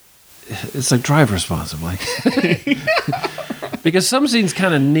drive responsibly. Because some scenes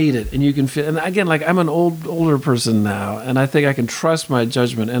kind of need it, and you can feel. And again, like I'm an older person now, and I think I can trust my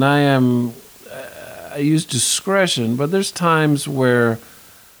judgment. And I use discretion, but there's times where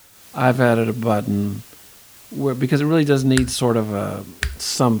I've added a button because it really does need sort of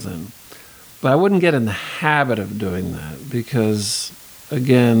something. But I wouldn't get in the habit of doing that because,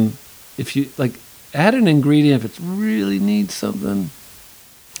 again, if you add an ingredient if it really needs something,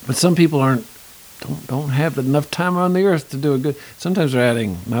 but some people don't have enough time on the earth to do a good. Sometimes they're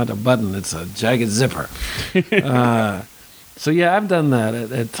adding not a button; it's a jagged zipper. So yeah, I've done that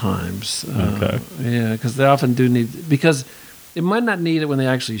at times. Okay. Yeah, because they often do need because it might not need it when they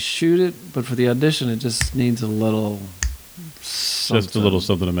actually shoot it, but for the audition, it just needs a little. Something. Just a little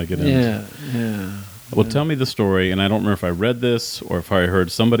something to make it in. Yeah. Well, tell me the story, and I don't remember if I read this or if I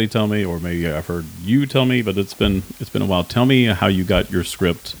heard somebody tell me, or maybe I've heard you tell me, but it's been a while. Tell me how you got your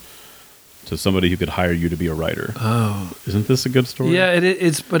script to somebody who could hire you to be a writer. Oh, isn't this a good story? Yeah,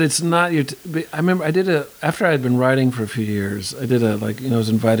 but it's not your. I remember after I had been writing for a few years. I did I was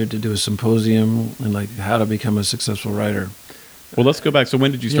invited to do a symposium on how to become a successful writer. Well, let's go back. So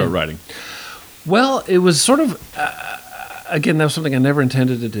when did you start writing? Well, it was sort of. Again, that was something I never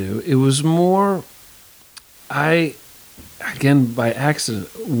intended to do. It was more. Again, by accident,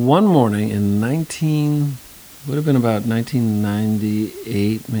 one morning in would have been about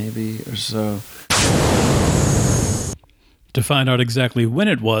 1998 maybe or so. To find out exactly when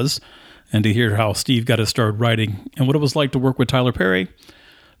it was, and to hear how Steve got his start writing and what it was like to work with Tyler Perry,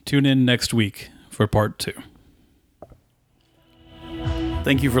 tune in next week for part 2.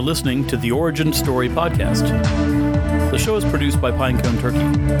 Thank you for listening to the Origin Story Podcast. The show is produced by Pinecone Turkey.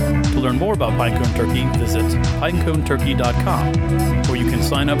 To learn more about Pinecone Turkey, visit pineconeturkey.com, where you can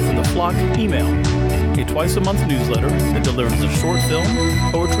sign up for the Flock email, a twice-a-month newsletter that delivers a short film,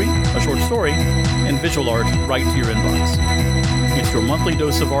 poetry, a short story, and visual art right to your inbox. It's your monthly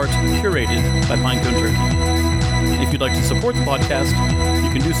dose of art curated by Pinecone Turkey. If you'd like to support the podcast, you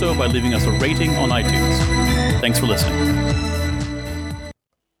can do so by leaving us a rating on iTunes. Thanks for listening.